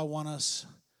that's how I want us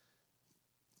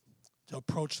to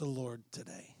approach the Lord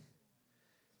today,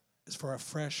 is for a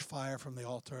fresh fire from the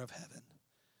altar of heaven.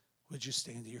 Would you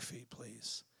stand to your feet,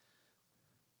 please?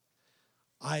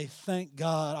 I thank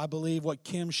God. I believe what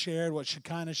Kim shared, what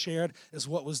Shekinah shared, is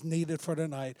what was needed for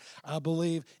tonight. I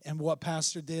believe in what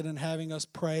Pastor did in having us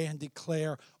pray and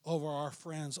declare over our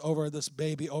friends, over this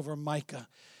baby, over Micah.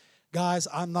 Guys,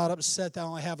 I'm not upset that I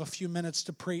only have a few minutes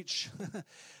to preach.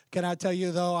 Can I tell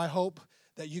you, though, I hope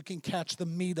that you can catch the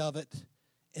meat of it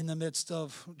in the midst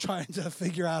of trying to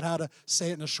figure out how to say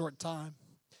it in a short time.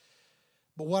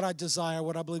 But what I desire,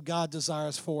 what I believe God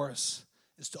desires for us,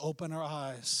 is to open our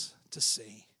eyes to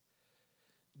see.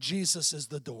 Jesus is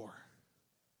the door.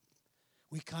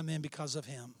 We come in because of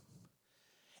Him.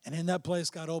 And in that place,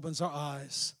 God opens our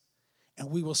eyes, and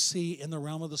we will see in the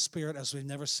realm of the Spirit as we've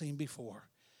never seen before.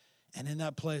 And in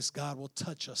that place, God will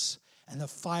touch us, and the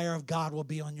fire of God will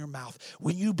be on your mouth.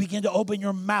 When you begin to open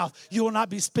your mouth, you will not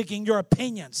be speaking your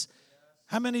opinions.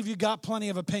 How many of you got plenty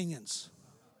of opinions?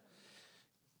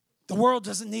 The world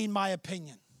doesn't need my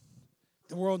opinion.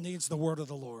 The world needs the word of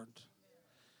the Lord.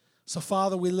 So,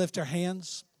 Father, we lift our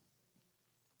hands.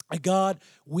 God,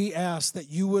 we ask that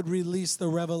you would release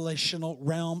the revelational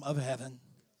realm of heaven.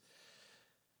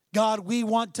 God, we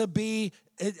want to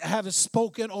have it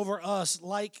spoken over us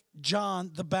like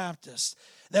John the Baptist,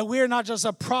 that we are not just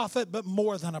a prophet, but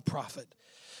more than a prophet.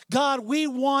 God, we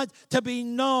want to be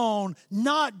known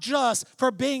not just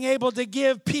for being able to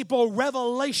give people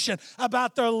revelation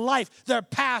about their life, their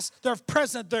past, their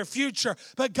present, their future.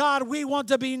 But God, we want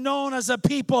to be known as a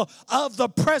people of the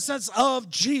presence of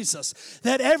Jesus.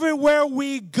 That everywhere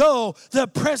we go, the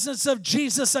presence of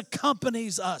Jesus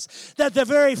accompanies us. That the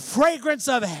very fragrance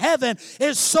of heaven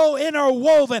is so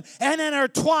interwoven and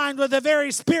intertwined with the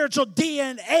very spiritual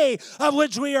DNA of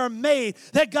which we are made.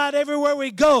 That God, everywhere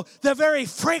we go, the very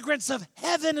fragrance of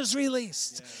heaven is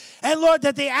released. And Lord,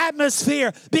 that the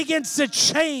atmosphere begins to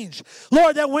change.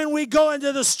 Lord, that when we go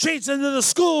into the streets, into the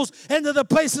schools, into the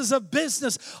places of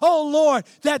business, oh Lord,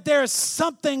 that there's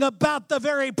something about the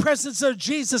very presence of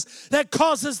Jesus that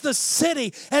causes the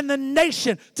city and the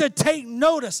nation to take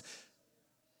notice.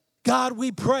 God,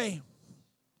 we pray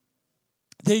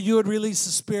that you would release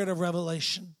the spirit of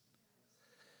revelation.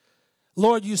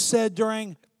 Lord, you said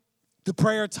during the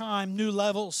prayer time, new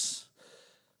levels.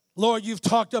 Lord, you've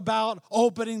talked about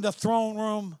opening the throne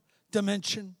room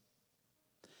dimension.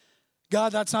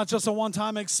 God, that's not just a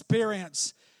one-time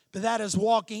experience, but that is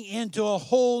walking into a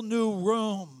whole new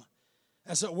room,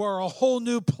 as it were, a whole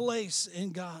new place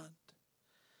in God.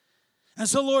 And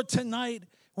so, Lord, tonight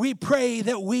we pray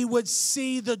that we would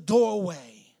see the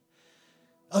doorway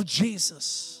of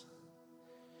Jesus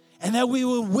and that we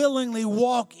would willingly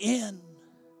walk in.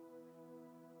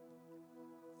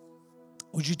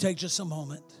 Would you take just a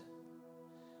moment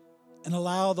and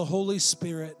allow the Holy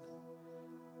Spirit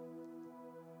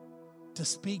to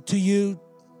speak to you,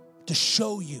 to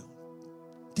show you,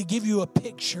 to give you a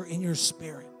picture in your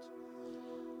spirit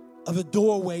of a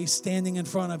doorway standing in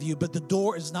front of you, but the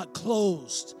door is not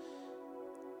closed.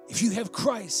 If you have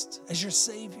Christ as your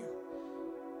Savior,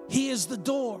 He is the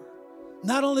door,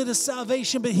 not only to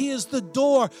salvation, but He is the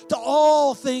door to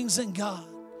all things in God.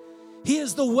 He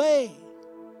is the way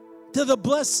to the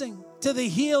blessing, to the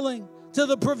healing, to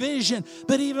the provision,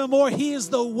 but even more, He is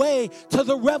the way to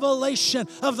the revelation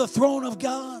of the throne of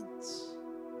God.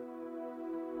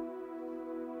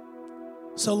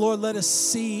 So, Lord, let us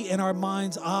see in our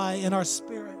mind's eye, in our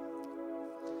spirit.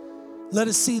 Let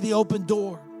us see the open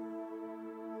door.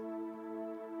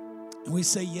 And we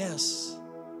say yes.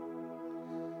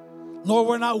 Lord,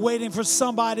 we're not waiting for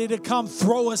somebody to come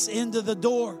throw us into the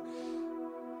door.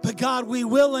 But God, we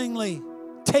willingly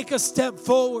take a step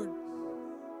forward.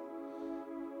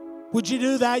 Would you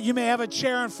do that? You may have a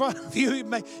chair in front of you.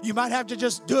 You might have to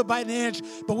just do it by an inch.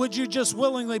 But would you just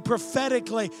willingly,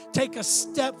 prophetically take a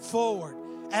step forward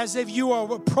as if you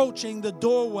are approaching the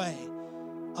doorway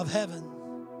of heaven?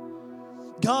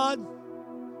 God,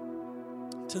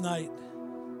 tonight,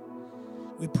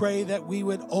 we pray that we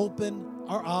would open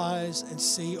our eyes and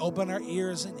see, open our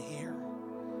ears and hear.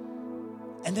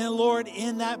 And then, Lord,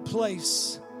 in that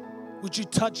place, would you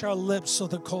touch our lips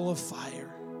with a coal of fire?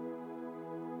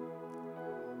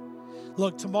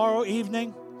 Look, tomorrow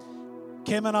evening,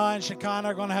 Kim and I and Shekinah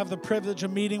are going to have the privilege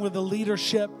of meeting with the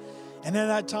leadership. And in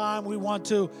that time, we want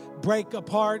to break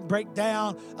apart, break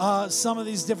down some of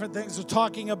these different things we're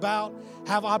talking about,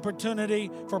 have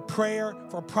opportunity for prayer,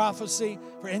 for prophecy,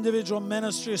 for individual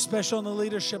ministry, especially on the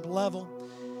leadership level.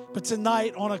 But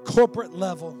tonight, on a corporate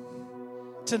level,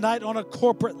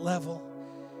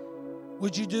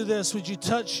 would you do this? Would you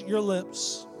touch your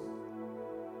lips?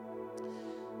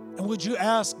 And would you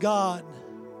ask God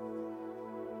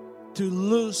to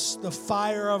loose the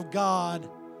fire of God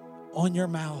on your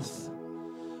mouth,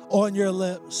 on your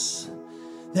lips?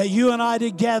 That you and I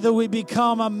together, we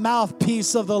become a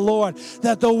mouthpiece of the Lord.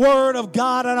 That the word of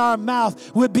God in our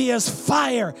mouth would be as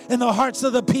fire in the hearts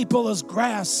of the people as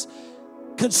grass.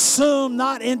 Consumed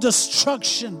not in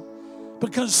destruction,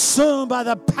 but consumed by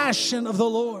the passion of the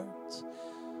Lord.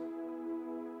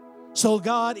 So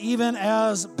God, even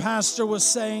as Pastor was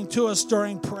saying to us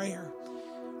during prayer,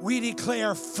 we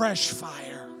declare fresh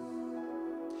fire.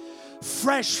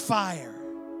 Fresh fire.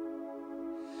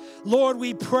 Lord,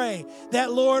 we pray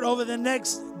that, Lord, over the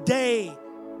next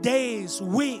days,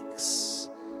 weeks,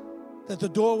 that the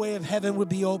doorway of heaven would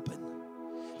be open.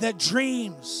 That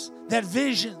dreams, that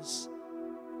visions,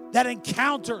 that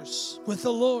encounters with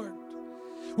the Lord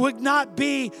would not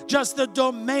be just the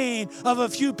domain of a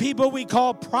few people we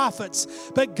call prophets,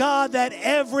 but God, that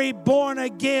every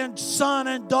born-again son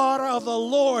and daughter of the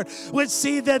Lord would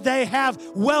see that they have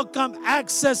welcome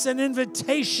access and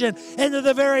invitation into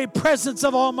the very presence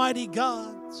of Almighty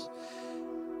God.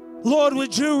 Lord,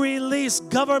 would you release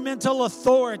governmental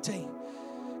authority?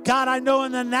 God, I know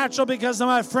in the natural because of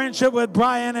my friendship with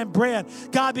Brian and Brad.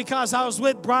 God, because I was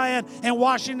with Brian in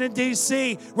Washington,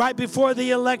 D.C. right before the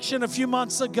election a few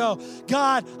months ago.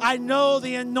 God, I know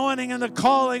the anointing and the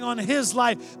calling on his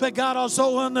life, but God,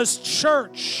 also on this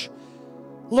church.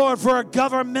 Lord, for a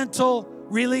governmental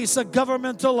release, a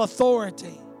governmental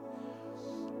authority.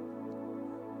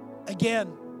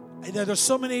 Again, there's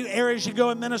so many areas you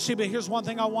go in ministry, but here's one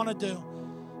thing I want to do.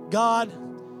 God,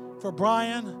 for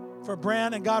Brian, for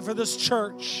Brand, and God, for this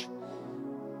church,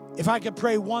 if I could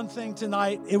pray one thing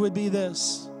tonight, it would be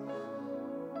this.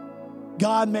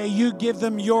 God, may you give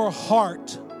them your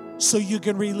heart so you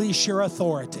can release your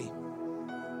authority.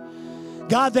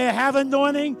 God, they have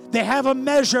anointing, they have a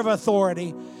measure of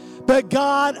authority, but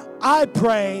God, I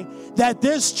pray that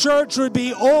this church would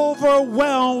be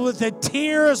overwhelmed with the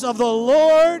tears of the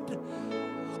Lord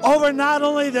over not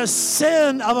only the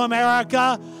sin of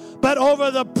America, but over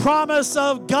the promise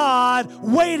of God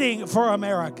waiting for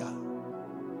America.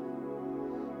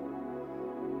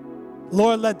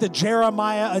 Lord, let the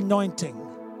Jeremiah anointing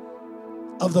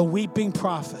of the weeping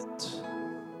prophet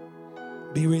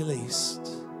be released.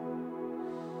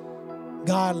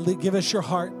 God, give us your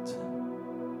heart.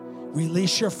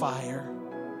 Release your fire.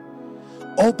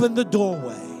 Open the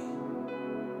doorway.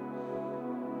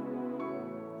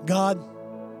 God,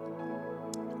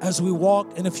 as we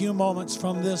walk in a few moments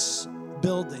from this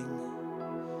building,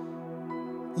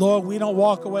 Lord, we don't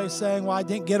walk away saying, well, I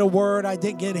didn't get a word, I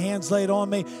didn't get hands laid on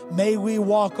me. May we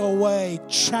walk away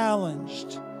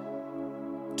challenged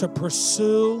to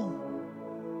pursue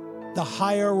the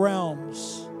higher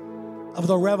realms of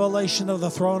the revelation of the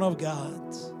throne of God.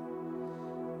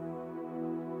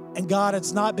 And God,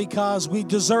 it's not because we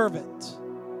deserve it.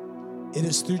 It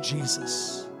is through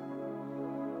Jesus.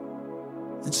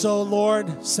 And so,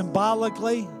 Lord,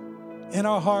 symbolically in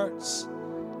our hearts,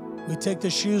 we take the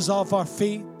shoes off our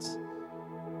feet,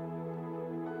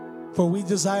 for we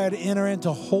desire to enter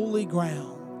into holy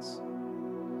ground.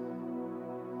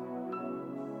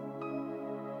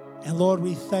 And Lord,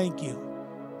 we thank you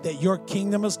that your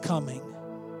kingdom is coming.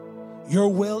 Your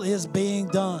will is being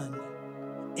done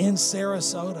in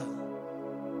Sarasota,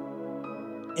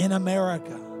 in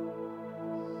America,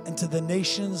 and to the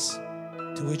nations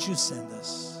to which you send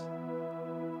us,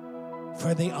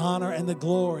 for the honor and the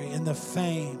glory and the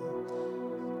fame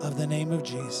of the name of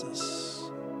Jesus.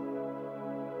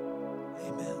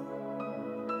 Amen.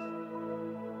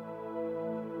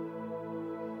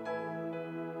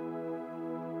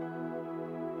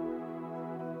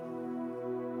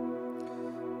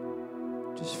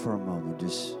 Just for a moment,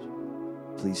 just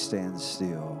please stand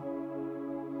still.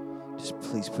 Just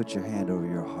please put your hand over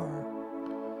your heart.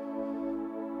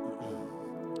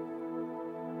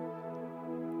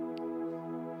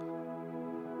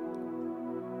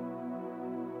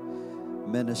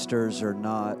 Ministers are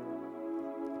not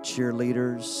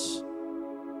cheerleaders.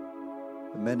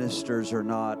 Ministers are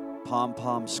not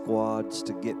pom-pom squads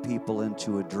to get people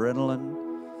into adrenaline,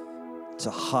 to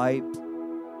hype,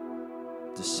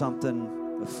 to something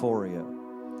euphoria.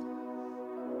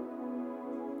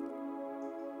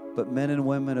 But men and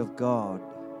women of God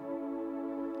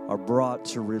are brought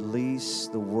to release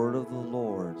the word of the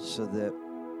Lord so that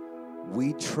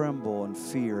we tremble and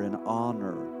fear and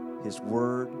honor His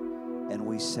word, and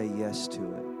we say yes to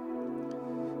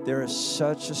it. There is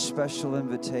such a special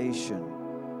invitation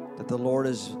that the Lord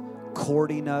is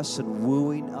courting us and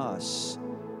wooing us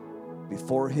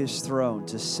before His throne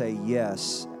to say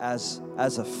yes as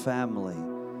a family.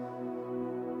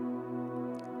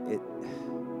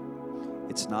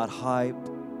 It's not hype.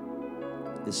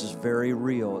 This is very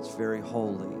real. It's very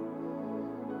holy.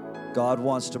 God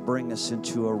wants to bring us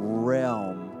into a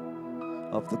realm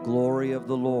of the glory of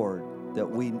the Lord that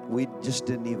we just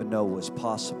didn't even know was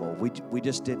possible. We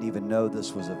just didn't even know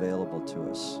this was available to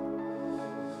us.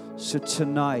 So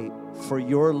tonight, for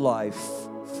your life,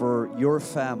 for your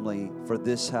family, for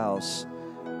this house,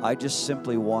 I just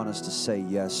simply want us to say,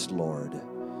 yes, Lord.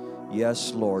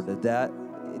 Yes, Lord.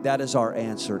 That is our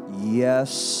answer.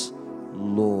 Yes,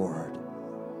 Lord.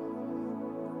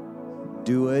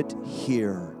 Do it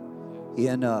here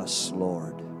in us,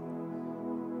 Lord.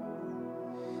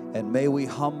 And may we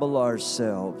humble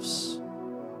ourselves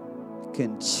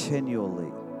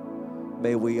continually.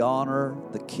 May we honor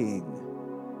the King.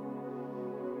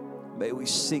 May we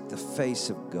seek the face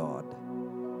of God.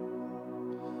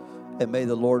 And may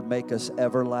the Lord make us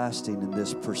everlasting in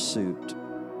this pursuit.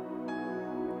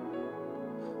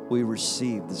 We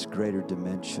receive this greater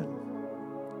dimension.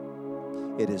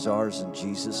 It is ours in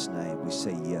Jesus' name. We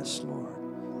say, yes, Lord.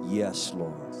 Yes,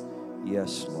 Lord.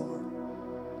 Yes, Lord.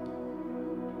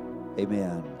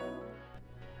 Amen.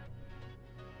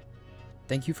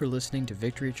 Thank you for listening to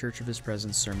Victory Church of His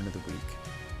Presence Sermon of the Week.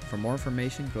 For more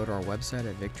information, go to our website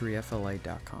at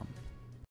victoryfla.com.